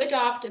 would you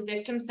adopt a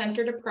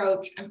victim-centered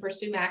approach and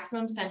pursue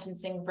maximum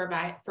sentencing for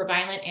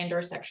violent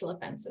and/or sexual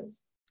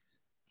offenses?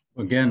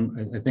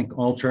 Again, I think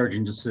all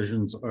charging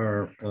decisions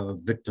are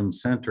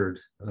victim-centered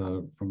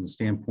from the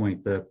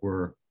standpoint that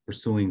we're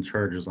pursuing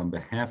charges on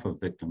behalf of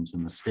victims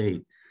in the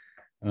state.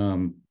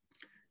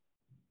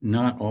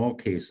 Not all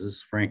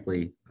cases,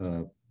 frankly,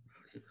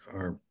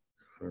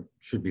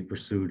 should be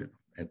pursued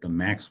at the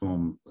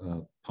maximum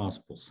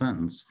possible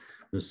sentence.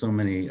 There's so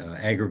many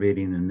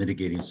aggravating and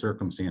mitigating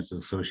circumstances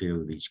associated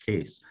with each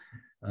case.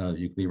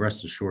 You can be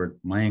rest assured,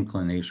 my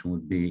inclination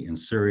would be in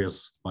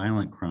serious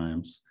violent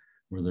crimes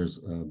where there's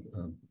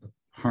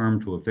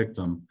harm to a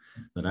victim,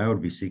 that I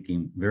would be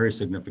seeking very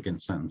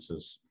significant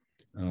sentences.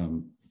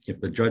 If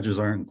the judges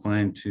aren't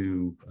inclined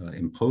to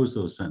impose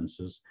those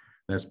sentences,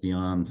 that's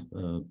beyond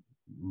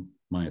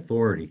my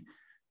authority,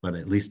 but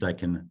at least I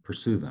can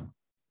pursue them.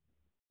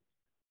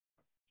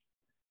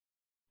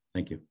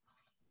 Thank you.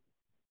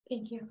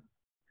 Thank you.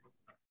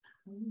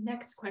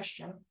 Next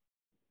question.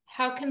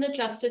 How can the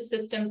justice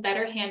system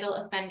better handle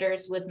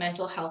offenders with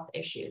mental health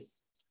issues?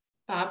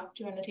 Bob,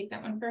 do you want to take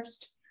that one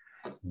first?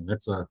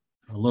 That's a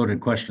a loaded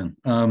question.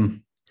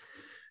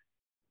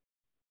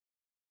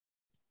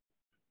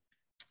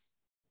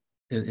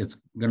 It's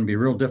going to be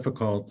real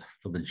difficult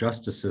for the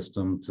justice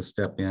system to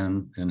step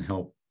in and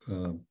help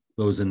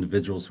those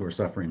individuals who are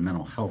suffering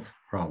mental health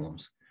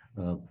problems.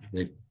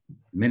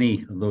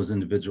 Many of those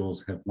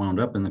individuals have wound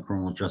up in the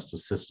criminal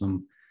justice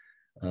system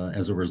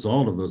as a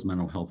result of those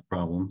mental health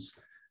problems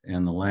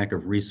and the lack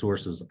of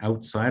resources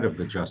outside of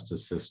the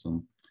justice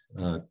system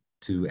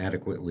to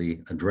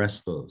adequately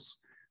address those.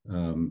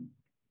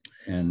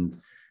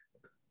 And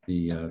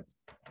the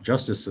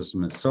justice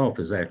system itself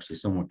is actually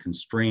somewhat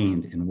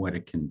constrained in what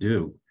it can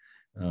do.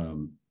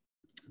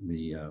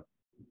 The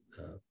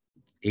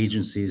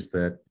agencies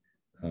that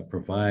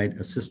provide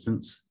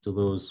assistance to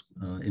those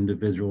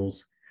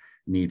individuals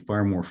need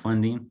far more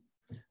funding.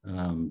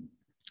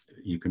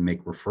 You can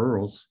make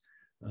referrals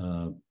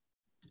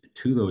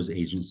to those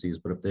agencies,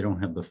 but if they don't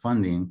have the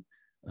funding,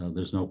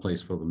 there's no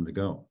place for them to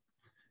go.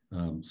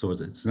 So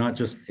it's not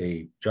just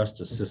a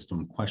justice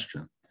system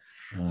question.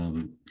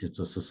 It's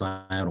a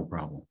societal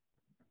problem.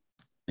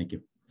 Thank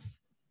you.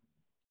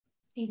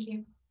 Thank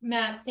you.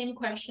 Matt, same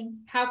question.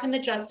 How can the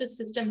justice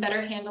system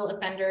better handle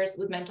offenders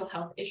with mental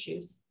health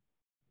issues?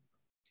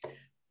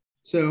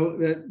 So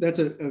that's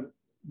a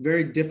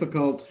very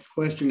difficult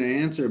question to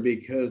answer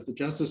because the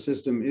justice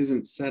system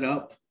isn't set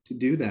up to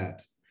do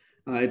that.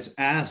 It's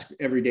asked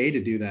every day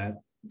to do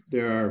that.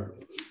 There are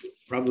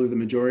probably the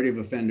majority of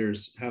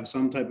offenders have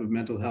some type of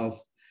mental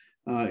health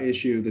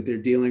issue that they're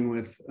dealing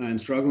with and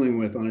struggling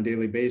with on a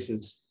daily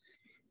basis.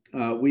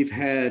 We've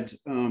had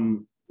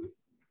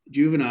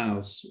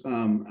juveniles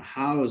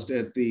housed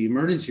at the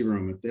emergency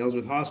room at the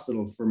Ellsworth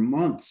Hospital for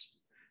months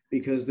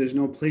because there's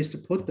no place to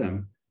put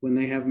them when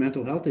they have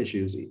mental health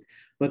issues,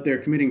 but they're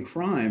committing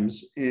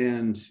crimes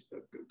and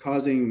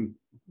causing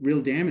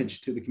real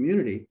damage to the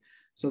community.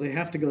 So they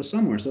have to go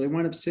somewhere. So they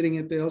wind up sitting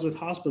at the Ellsworth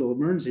Hospital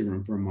emergency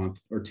room for a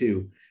month or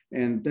two.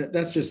 And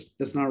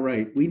that's not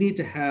right. We need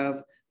to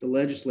have the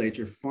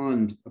legislature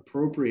fund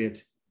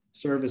appropriate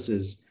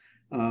services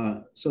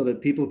so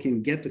that people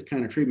can get the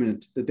kind of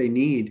treatment that they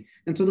need.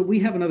 And so that we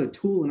have another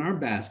tool in our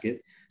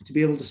basket to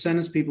be able to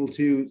sentence people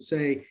to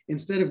say,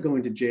 instead of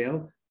going to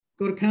jail,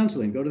 go to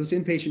counseling, go to this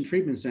inpatient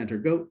treatment center,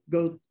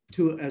 go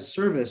to a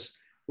service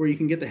where you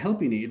can get the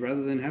help you need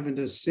rather than having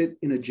to sit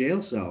in a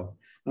jail cell,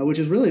 which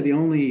is really the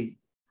only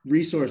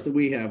resource that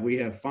we have. We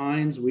have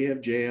fines, we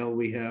have jail,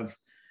 we have,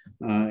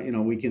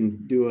 we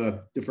can do a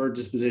deferred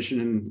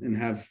disposition and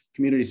have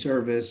community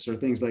service or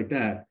things like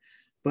that.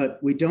 But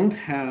we don't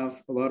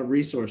have a lot of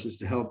resources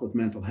to help with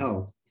mental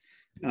health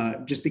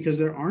just because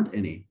there aren't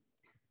any.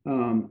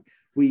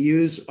 We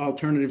use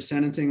alternative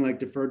sentencing like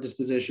deferred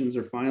dispositions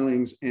or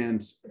filings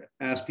and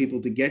ask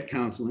people to get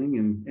counseling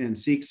and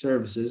seek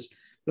services,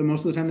 but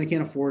most of the time they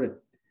can't afford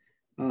it.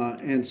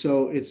 And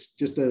so it's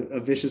just a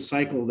vicious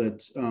cycle that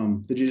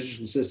the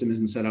judicial system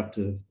isn't set up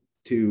to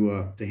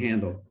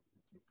handle.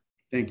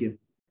 Thank you.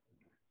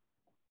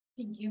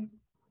 Thank you.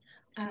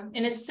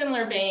 In a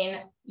similar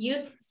vein,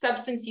 youth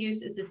substance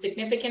use is a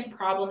significant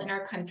problem in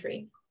our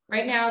country.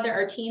 Right now, there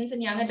are teens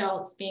and young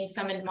adults being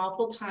summoned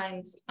multiple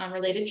times on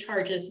related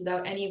charges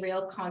without any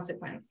real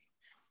consequence.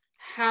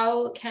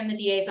 How can the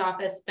DA's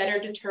office better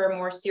deter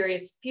more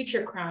serious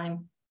future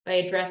crime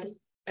by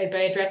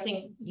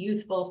addressing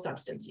youthful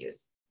substance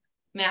use?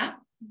 Matt?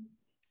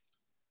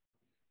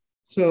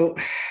 So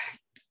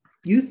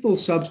youthful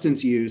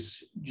substance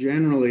use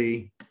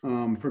generally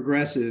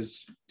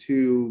progresses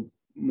to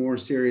more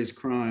serious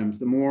crimes.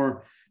 The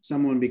more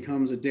someone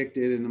becomes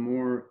addicted and the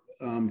more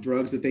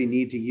drugs that they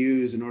need to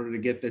use in order to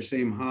get their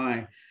same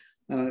high,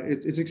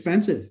 it's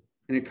expensive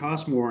and it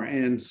costs more.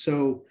 And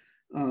so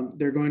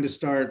they're going to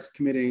start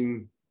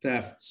committing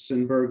thefts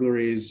and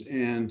burglaries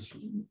and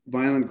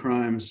violent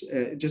crimes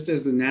just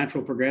as the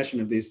natural progression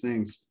of these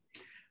things.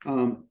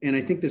 And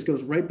I think this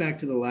goes right back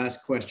to the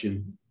last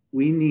question.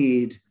 We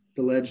need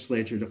the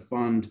legislature to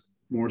fund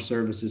more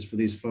services for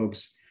these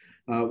folks.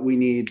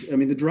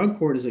 The drug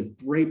court is a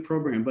great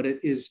program, but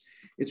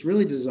it's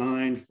really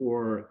designed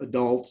for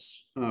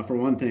adults, for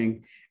one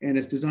thing, and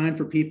it's designed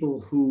for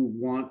people who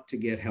want to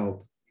get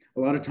help. A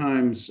lot of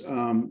times,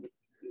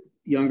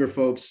 younger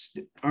folks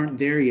aren't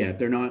there yet.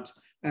 They're not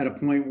at a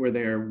point where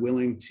they're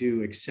willing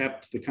to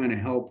accept the kind of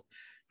help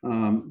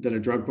that a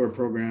drug court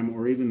program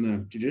or even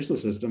the judicial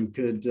system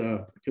could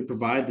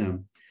provide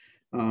them.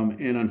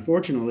 And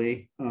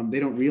unfortunately,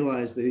 they don't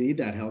realize they need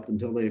that help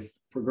until they've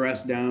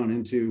progressed down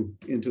into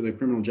the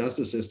criminal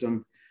justice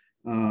system,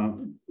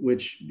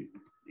 which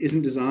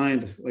isn't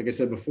designed, like I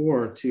said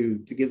before, to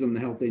give them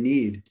the help they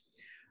need.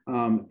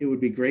 It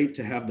would be great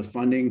to have the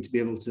funding to be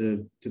able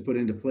to put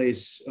into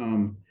place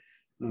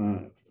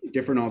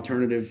different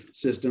alternative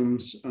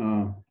systems,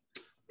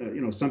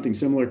 something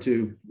similar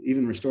to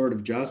even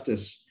restorative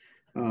justice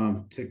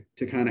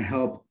to kind of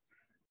help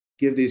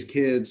give these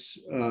kids,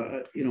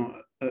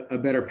 a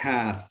better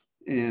path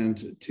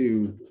and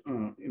to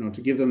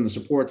give them the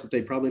supports that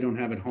they probably don't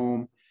have at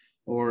home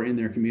or in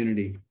their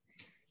community.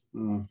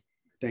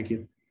 Thank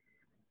you.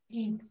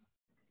 Thanks.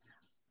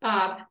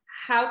 Bob,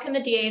 How can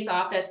the DA's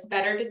office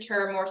better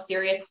deter more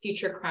serious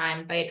future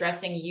crime by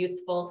addressing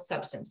youthful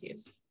substance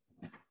use?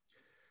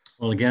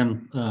 Well,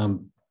 again,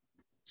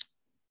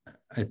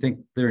 I think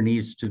there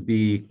needs to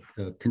be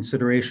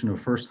consideration of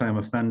first-time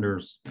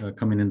offenders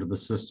coming into the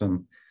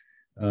system.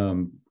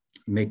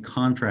 Make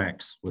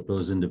contracts with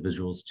those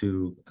individuals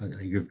to,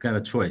 you've got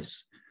a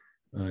choice.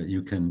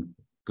 You can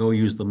go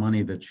use the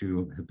money that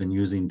you have been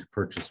using to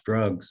purchase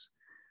drugs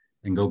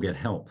and go get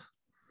help.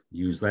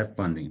 Use that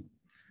funding.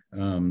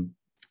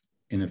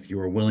 And if you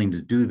are willing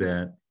to do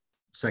that,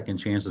 second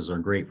chances are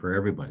great for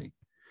everybody.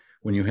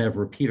 When you have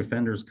repeat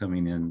offenders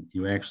coming in,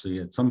 you actually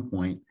at some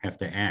point have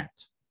to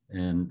act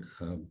and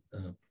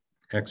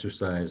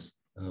exercise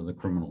the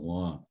criminal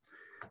law.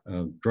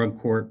 Drug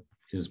court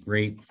is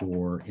great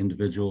for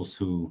individuals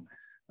who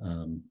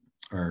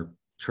are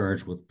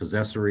charged with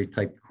possessory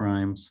type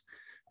crimes.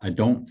 I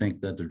don't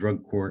think that the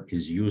drug court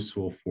is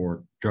useful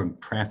for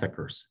drug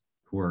traffickers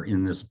who are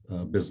in this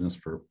business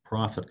for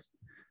profit,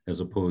 as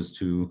opposed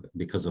to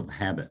because of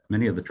habit.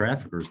 Many of the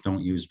traffickers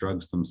don't use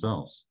drugs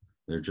themselves.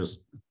 They're just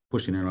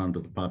pushing it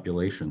onto the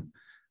population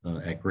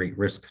at great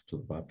risk to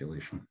the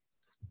population.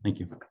 Thank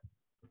you.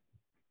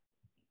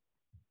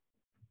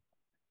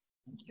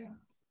 Thank you.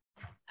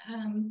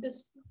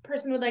 This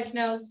person would like to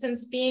know,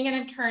 since being an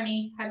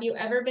attorney, have you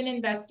ever been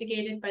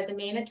investigated by the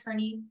Maine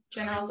Attorney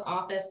General's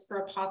office for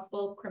a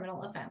possible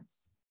criminal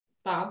offense?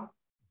 Bob?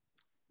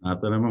 Not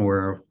that I'm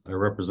aware of. I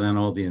represent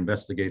all the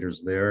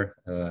investigators there.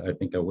 I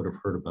think I would have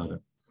heard about it.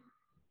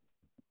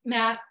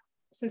 Matt,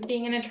 since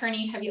being an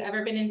attorney, have you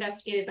ever been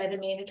investigated by the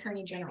Maine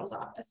Attorney General's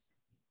office?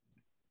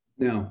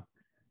 No.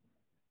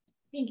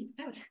 Thank you.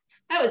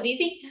 That was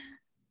easy.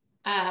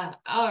 All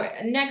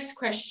right, next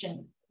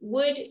question.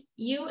 Would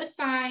you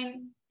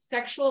assign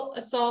sexual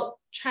assault,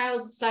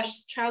 child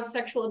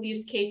sexual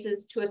abuse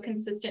cases to a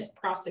consistent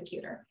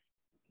prosecutor?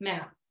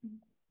 Matt?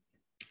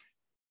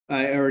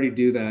 I already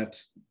do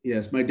that.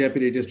 Yes, my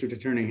deputy district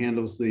attorney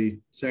handles the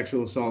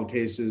sexual assault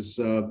cases,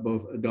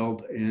 both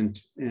adult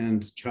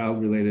and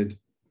child related,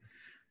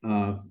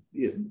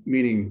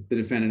 meaning the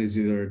defendant is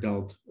either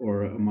adult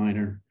or a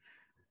minor.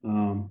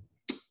 And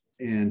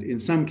in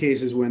some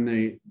cases, when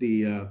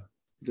the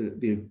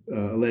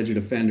alleged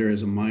offender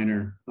is a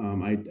minor,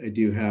 I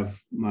do have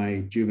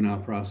my juvenile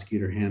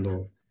prosecutor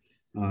handle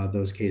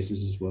those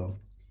cases as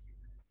well.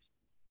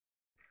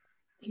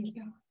 Thank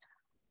you.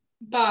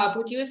 Bob,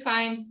 would you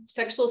assign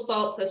sexual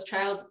assault /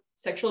 child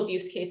sexual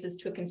abuse cases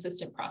to a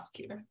consistent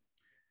prosecutor?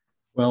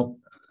 Well,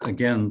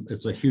 again,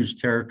 it's a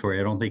huge territory.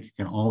 I don't think you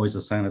can always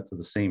assign it to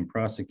the same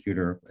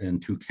prosecutor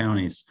in 2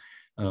 counties.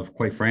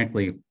 Quite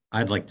frankly,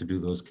 I'd like to do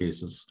those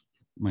cases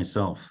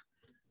myself.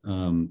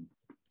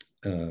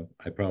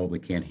 I probably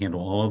can't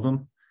handle all of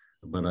them,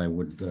 but I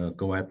would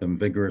go at them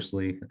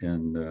vigorously.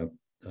 And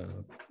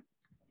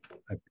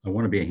I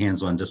want to be a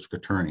hands-on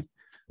district attorney.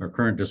 Our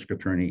current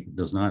district attorney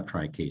does not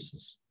try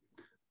cases.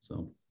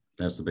 So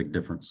that's the big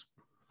difference.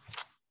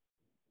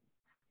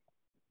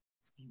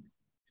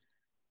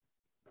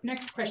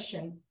 Next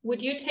question.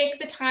 Would you take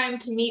the time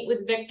to meet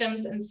with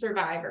victims and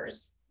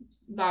survivors?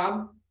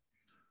 Bob?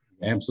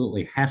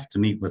 Absolutely have to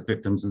meet with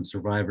victims and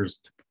survivors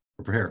to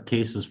prepare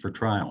cases for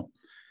trial.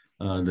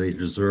 They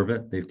deserve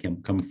it. They've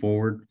come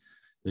forward.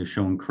 They've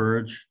shown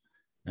courage,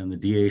 and the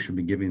DA should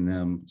be giving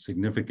them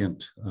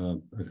significant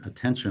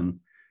attention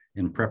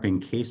in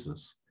prepping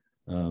cases.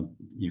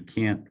 You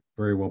can't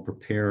very well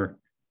prepare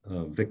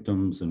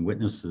victims and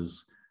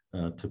witnesses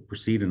to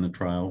proceed in a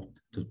trial,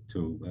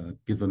 to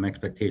give them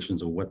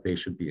expectations of what they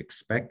should be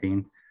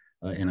expecting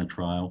in a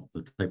trial,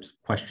 the types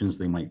of questions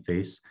they might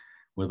face,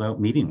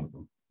 without meeting with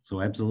them. So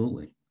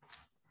absolutely.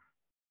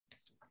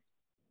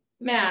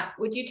 Matt,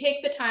 would you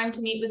take the time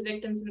to meet with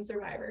victims and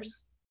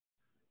survivors?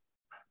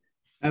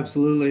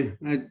 Absolutely.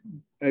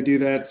 I do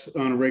that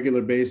on a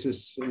regular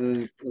basis.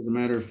 As a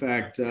matter of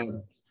fact,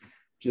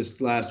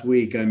 just last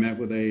week, I met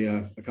with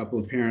a couple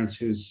of parents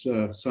whose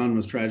son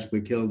was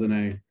tragically killed in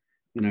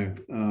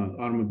a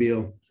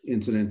automobile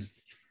incident,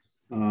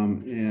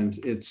 and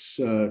it's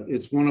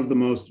one of the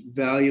most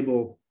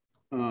valuable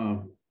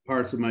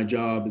parts of my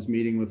job is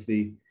meeting with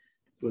the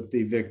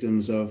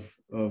victims of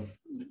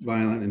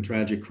violent and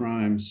tragic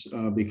crimes,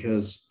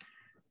 because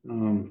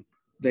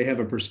they have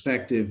a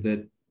perspective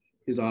that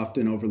is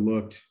often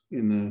overlooked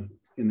in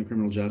the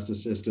criminal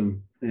justice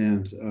system,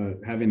 and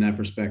having that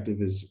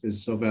perspective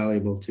is so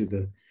valuable to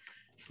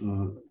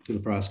the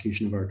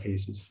prosecution of our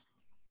cases.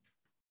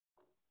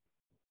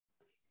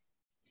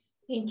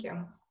 Thank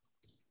you.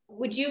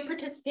 Would you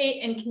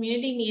participate in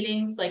community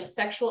meetings like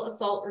Sexual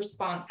Assault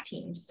Response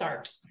Team,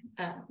 SART?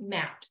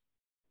 Matt?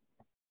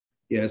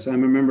 Yes,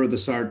 I'm a member of the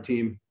SART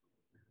team.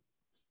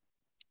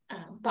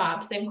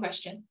 Bob, same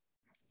question.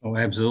 Oh,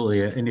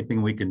 absolutely.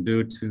 Anything we can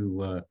do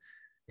to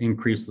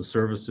increase the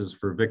services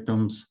for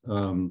victims,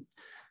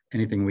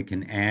 anything we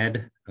can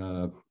add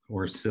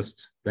or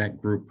assist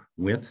that group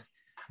with,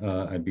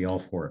 I'd be all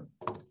for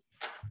it.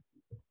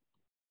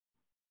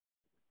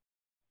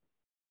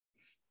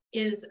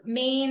 Is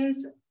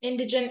Maine's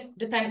indigent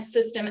defense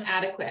system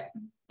adequate?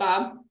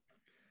 Bob?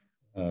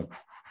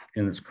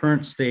 in its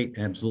current state,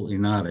 absolutely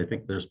not. I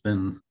think there's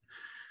been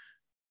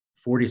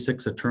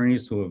 46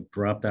 attorneys who have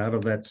dropped out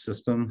of that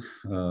system.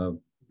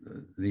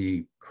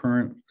 The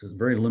current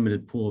very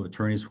limited pool of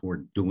attorneys who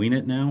are doing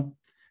it now,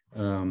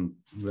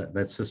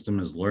 that system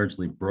is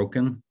largely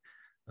broken.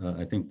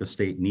 I think the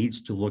state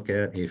needs to look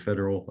at a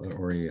federal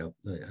or a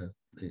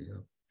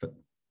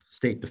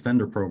state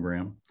defender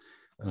program,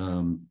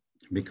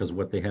 because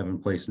what they have in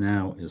place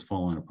now is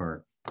falling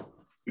apart.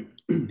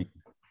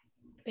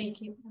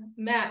 Thank you.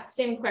 Matt,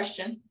 same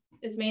question.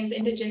 Is Maine's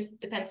indigent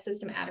defense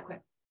system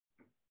adequate?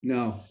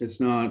 No, it's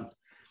not.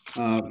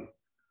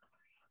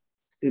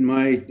 In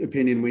my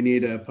opinion, we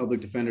need a public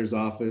defender's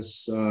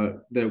office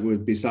that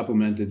would be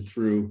supplemented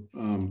through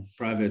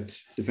private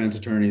defense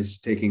attorneys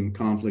taking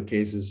conflict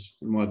cases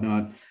and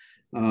whatnot.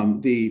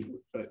 The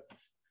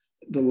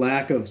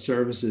lack of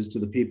services to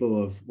the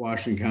people of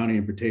Washington County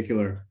in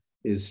particular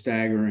is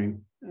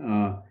staggering.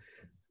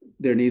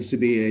 There needs to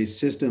be a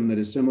system that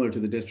is similar to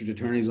the district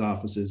attorney's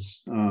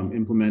offices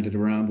implemented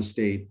around the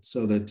state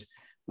so that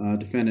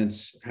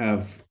defendants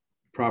have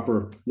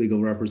proper legal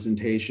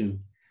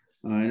representation.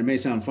 And it may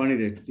sound funny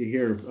to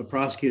hear a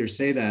prosecutor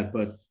say that,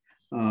 but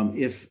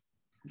if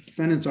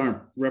defendants aren't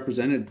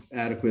represented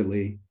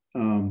adequately,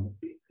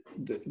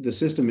 the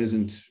system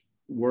isn't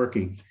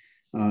working.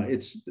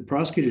 It's the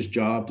prosecutor's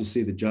job to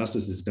see that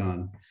justice is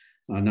done,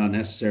 not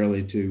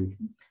necessarily to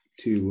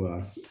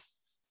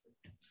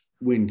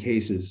win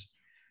cases.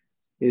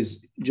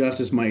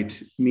 Justice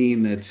might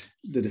mean that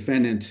the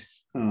defendant,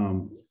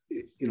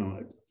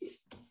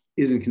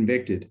 isn't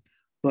convicted,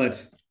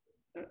 but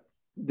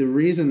the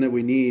reason that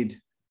we need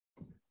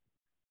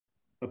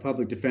a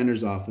public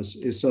defender's office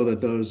is so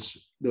that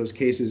those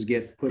cases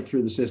get put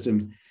through the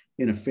system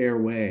in a fair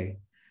way.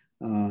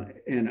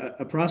 And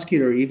a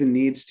prosecutor even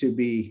needs to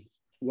be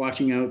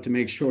watching out to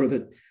make sure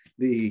that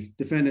the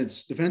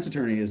defendant's defense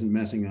attorney isn't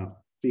messing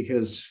up,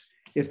 because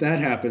if that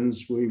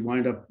happens, we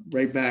wind up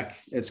right back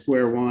at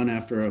square one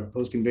after a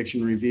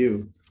post-conviction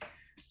review.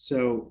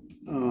 So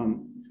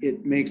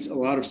it makes a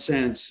lot of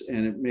sense,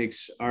 and it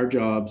makes our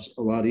jobs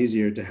a lot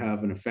easier to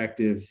have an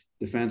effective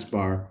defense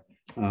bar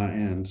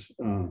and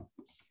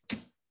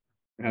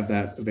have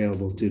that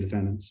available to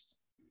defendants.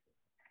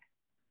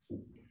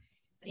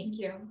 Thank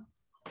you.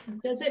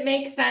 Does it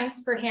make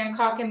sense for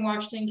Hancock and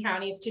Washington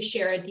counties to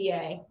share a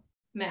DA?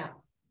 Matt?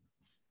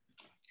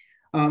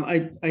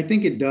 I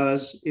think it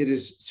does. It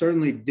is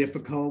certainly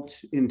difficult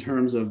in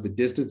terms of the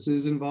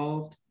distances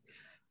involved,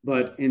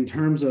 but in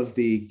terms of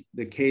the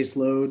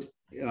caseload,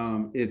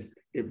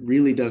 it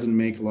really doesn't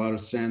make a lot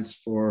of sense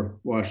for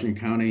Washington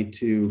County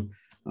to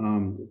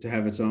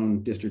have its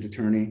own district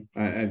attorney.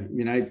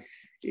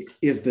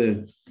 If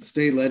the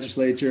state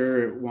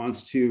legislature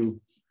wants to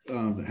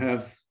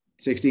have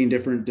 16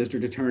 different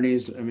district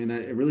attorneys,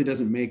 it really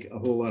doesn't make a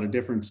whole lot of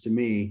difference to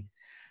me.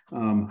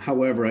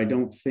 However, I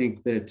don't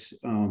think that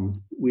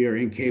we are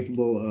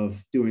incapable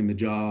of doing the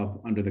job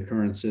under the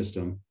current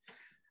system.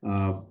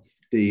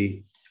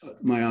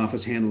 My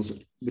office handles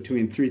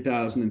between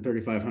 3,000 and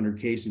 3,500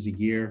 cases a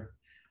year.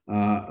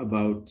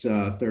 About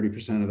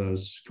 30% of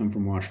those come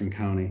from Washington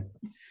County.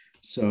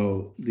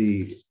 So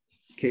the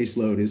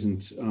caseload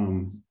isn't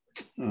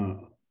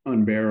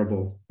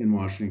unbearable in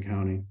Washington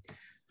County.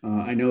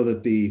 I know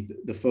that the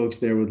folks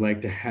there would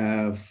like to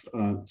have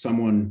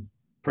someone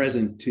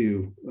present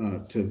to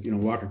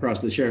walk across.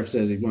 The sheriff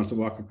says he wants to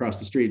walk across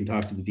the street and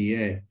talk to the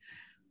DA.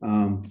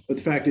 But the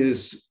fact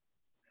is,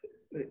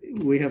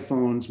 we have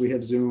phones, we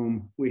have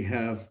Zoom, we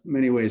have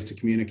many ways to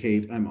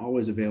communicate. I'm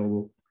always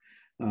available.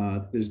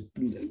 There's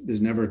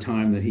never a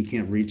time that he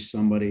can't reach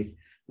somebody.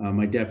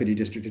 My deputy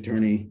district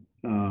attorney,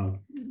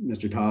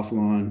 Mr.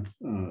 Tofflon,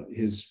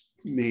 his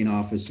main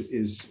office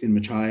is in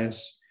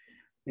Machias,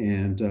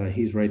 and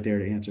he's right there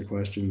to answer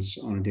questions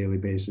on a daily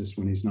basis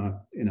when he's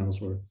not in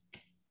Ellsworth.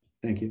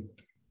 Thank you.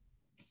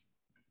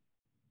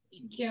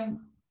 Thank you.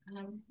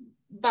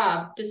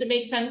 Bob, does it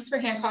make sense for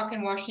Hancock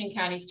and Washington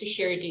counties to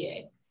share a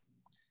DA?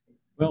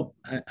 Well,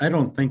 I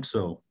don't think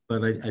so,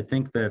 but I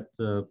think that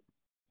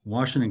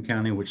Washington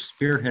County, which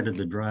spearheaded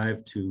the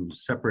drive to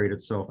separate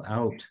itself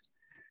out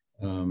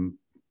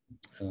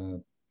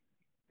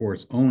for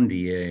its own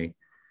DA,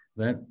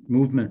 that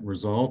movement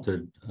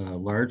resulted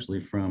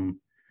largely from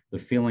the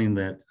feeling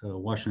that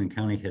Washington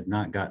County had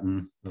not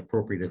gotten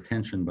appropriate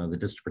attention by the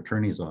district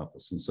attorney's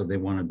office. And so they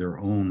wanted their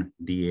own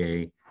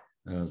DA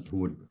who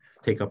would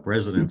take up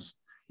residence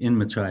in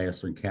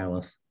Machias and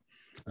Calais.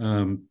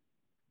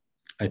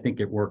 I think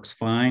it works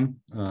fine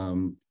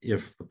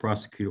if the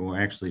prosecutor will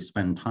actually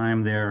spend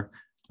time there,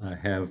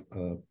 have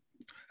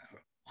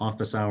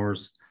office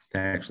hours to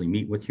actually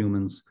meet with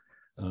humans.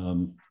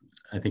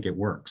 I think it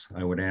works.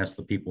 I would ask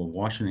the people of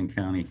Washington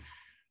County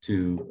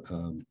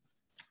to,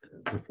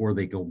 before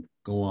they go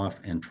off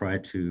and try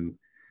to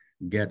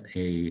get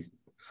a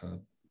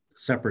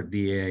separate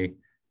DA,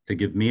 to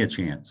give me a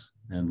chance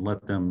and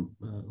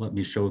let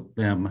me show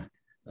them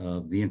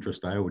the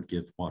interest I would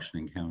give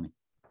Washington County.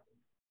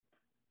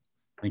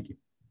 Thank you.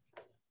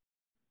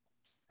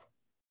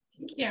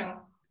 Thank you.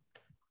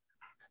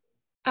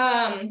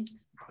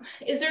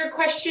 is there a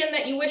question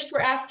that you wished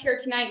were asked here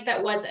tonight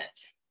that wasn't?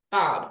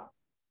 Bob?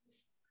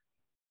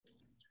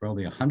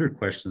 Probably 100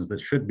 questions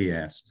that should be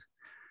asked.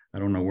 I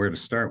don't know where to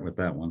start with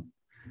that one.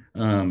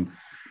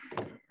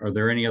 Are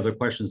there any other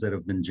questions that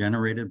have been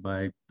generated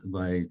by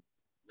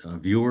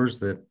viewers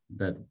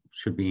that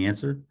should be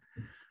answered?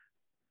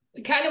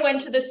 We kind of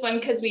went to this one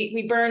because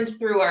we burned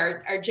through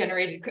our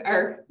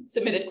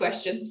submitted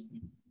questions.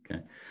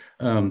 Okay.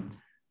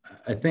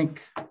 I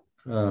think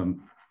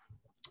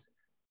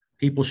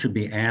people should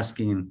be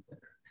asking,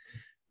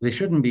 they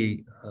shouldn't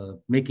be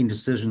making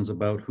decisions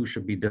about who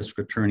should be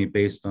district attorney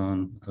based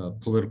on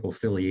political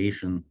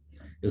affiliation,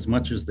 as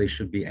much as they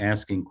should be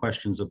asking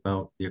questions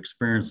about the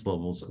experience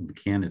levels of the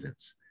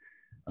candidates.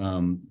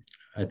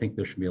 I think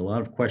there should be a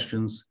lot of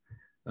questions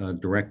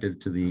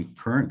directed to the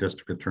current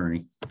district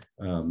attorney.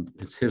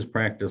 It's his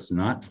practice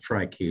not to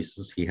try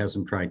cases. He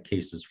hasn't tried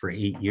cases for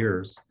 8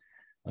 years.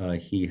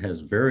 He has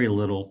very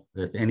little,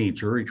 if any,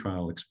 jury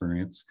trial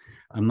experience.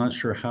 I'm not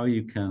sure how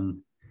you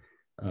can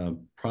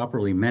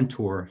properly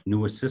mentor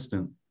new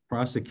assistant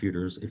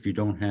prosecutors if you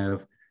don't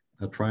have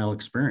a trial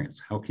experience.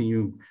 How can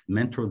you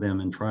mentor them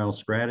in trial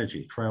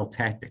strategy, trial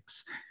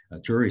tactics,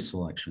 jury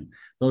selection,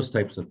 those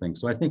types of things?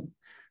 So I think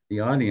the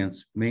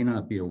audience may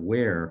not be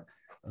aware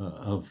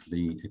of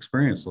the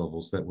experience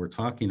levels that we're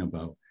talking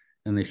about,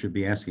 and they should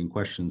be asking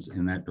questions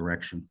in that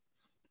direction.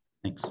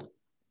 Thanks.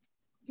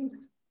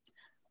 Thanks.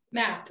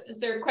 Matt, is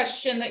there a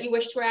question that you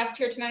wish to ask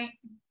here tonight?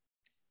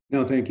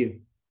 No, thank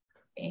you.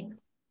 Thanks.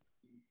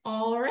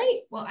 All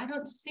right, well, I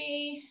don't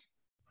see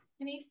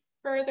any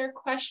further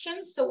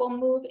questions, so we'll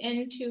move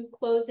into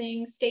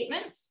closing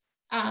statements.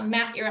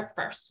 Matt, you're up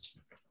first.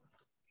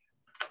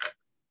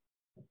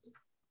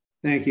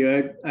 Thank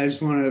you. I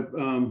just want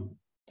to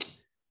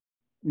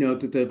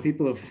note that the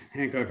people of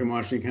Hancock and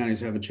Washington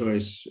counties have a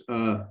choice.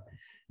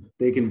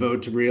 They can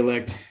vote to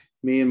re-elect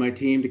me and my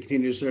team to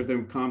continue to serve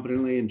them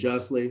competently and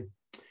justly,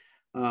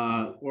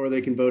 or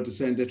they can vote to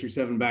send District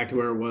 7 back to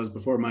where it was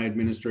before my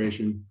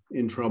administration,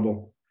 in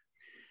trouble.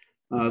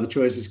 The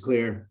choice is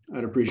clear.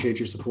 I'd appreciate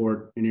your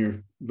support in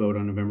your vote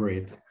on November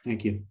 8th.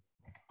 Thank you.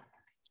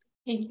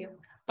 Thank you.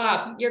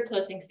 Bob, your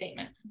closing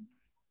statement.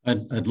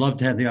 I'd love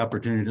to have the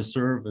opportunity to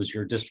serve as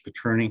your district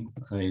attorney.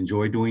 I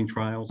enjoy doing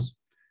trials.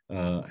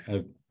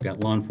 I've got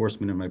law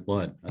enforcement in my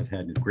blood. I've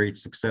had great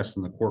success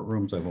in the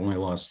courtrooms. I've only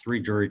lost 3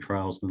 jury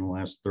trials in the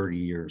last 30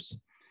 years.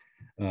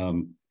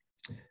 I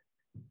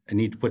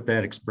need to put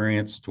that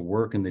experience to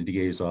work in the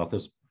DA's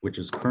office, which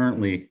is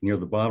currently near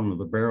the bottom of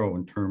the barrel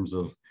in terms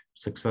of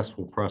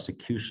successful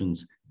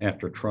prosecutions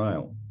after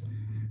trial.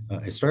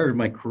 I started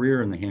my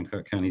career in the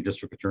Hancock County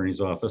District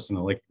Attorney's Office, and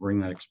I'd like to bring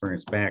that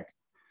experience back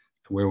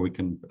to where we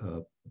can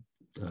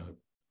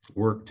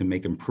work to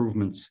make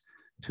improvements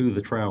to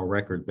the trial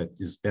record that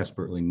is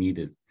desperately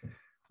needed.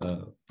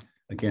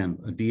 Again,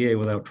 a DA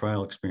without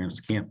trial experience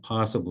can't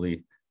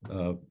possibly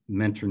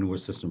mentor new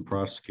assistant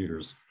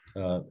prosecutors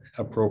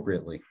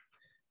appropriately.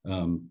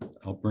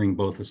 I'll bring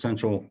both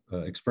essential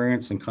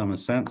experience and common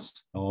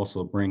sense. I'll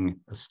also bring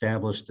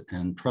established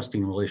and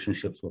trusting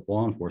relationships with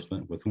law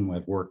enforcement with whom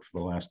I've worked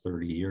for the last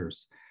 30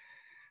 years.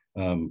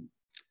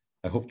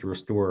 I hope to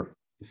restore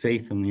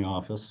faith in the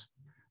office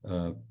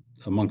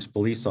amongst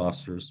police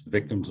officers,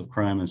 victims of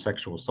crime, and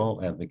sexual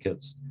assault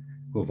advocates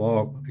who have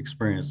all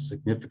experienced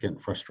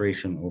significant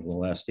frustration over the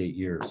last 8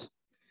 years.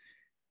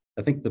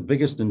 I think the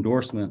biggest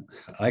endorsement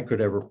I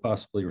could ever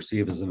possibly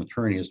receive as an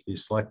attorney is to be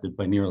selected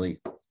by nearly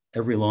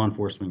every law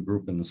enforcement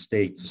group in the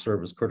state to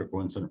serve as critical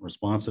incident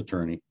response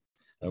attorney,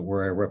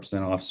 where I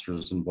represent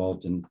officers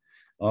involved in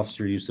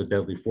officer use of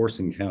deadly force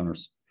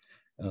encounters.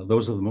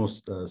 Those are the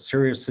most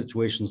serious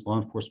situations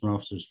law enforcement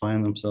officers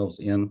find themselves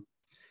in.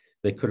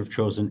 They could have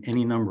chosen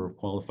any number of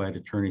qualified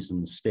attorneys in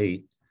the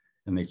state,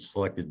 and they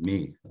selected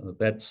me.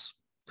 That's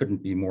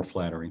couldn't be more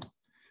flattering.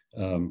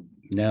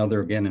 Now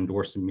they're again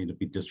endorsing me to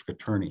be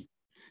district attorney.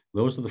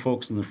 Those are the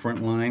folks in the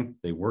front line.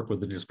 They work with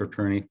the district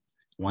attorney.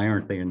 Why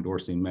aren't they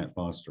endorsing Matt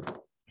Foster?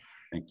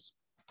 Thanks.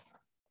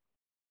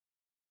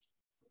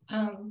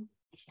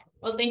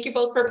 Well, thank you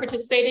both for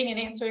participating and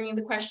answering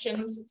the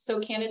questions so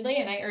candidly.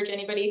 And I urge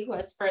anybody who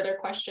has further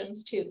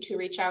questions to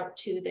reach out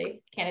to the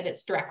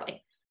candidates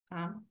directly.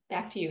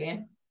 Back to you,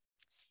 Ann.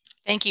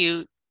 Thank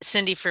you,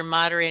 Cindy, for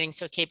moderating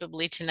so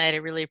capably tonight. I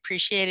really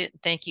appreciate it.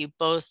 Thank you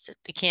both,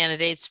 the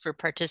candidates, for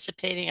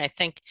participating. I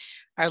think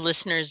our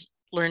listeners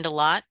learned a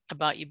lot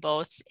about you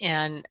both,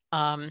 and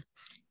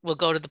will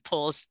go to the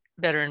polls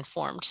better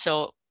informed.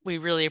 So we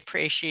really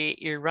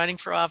appreciate your running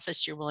for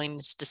office, your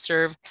willingness to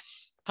serve.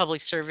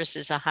 Public service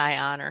is a high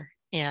honor,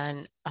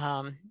 and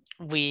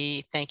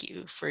we thank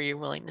you for your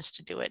willingness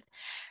to do it.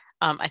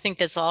 I think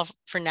that's all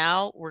for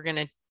now. We're going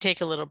to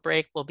take a little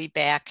break. We'll be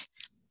back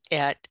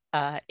at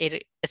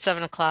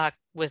 7 o'clock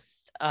with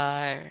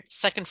our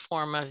second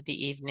forum of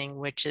the evening,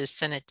 which is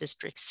Senate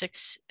District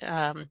 6,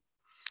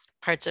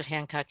 parts of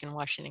Hancock and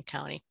Washington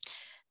County.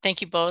 Thank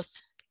you both,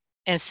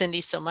 and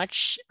Cindy, so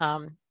much.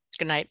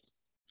 Good night.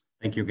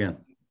 Thank you again.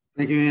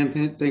 Thank you,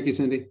 Ann. Thank you,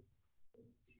 Cindy.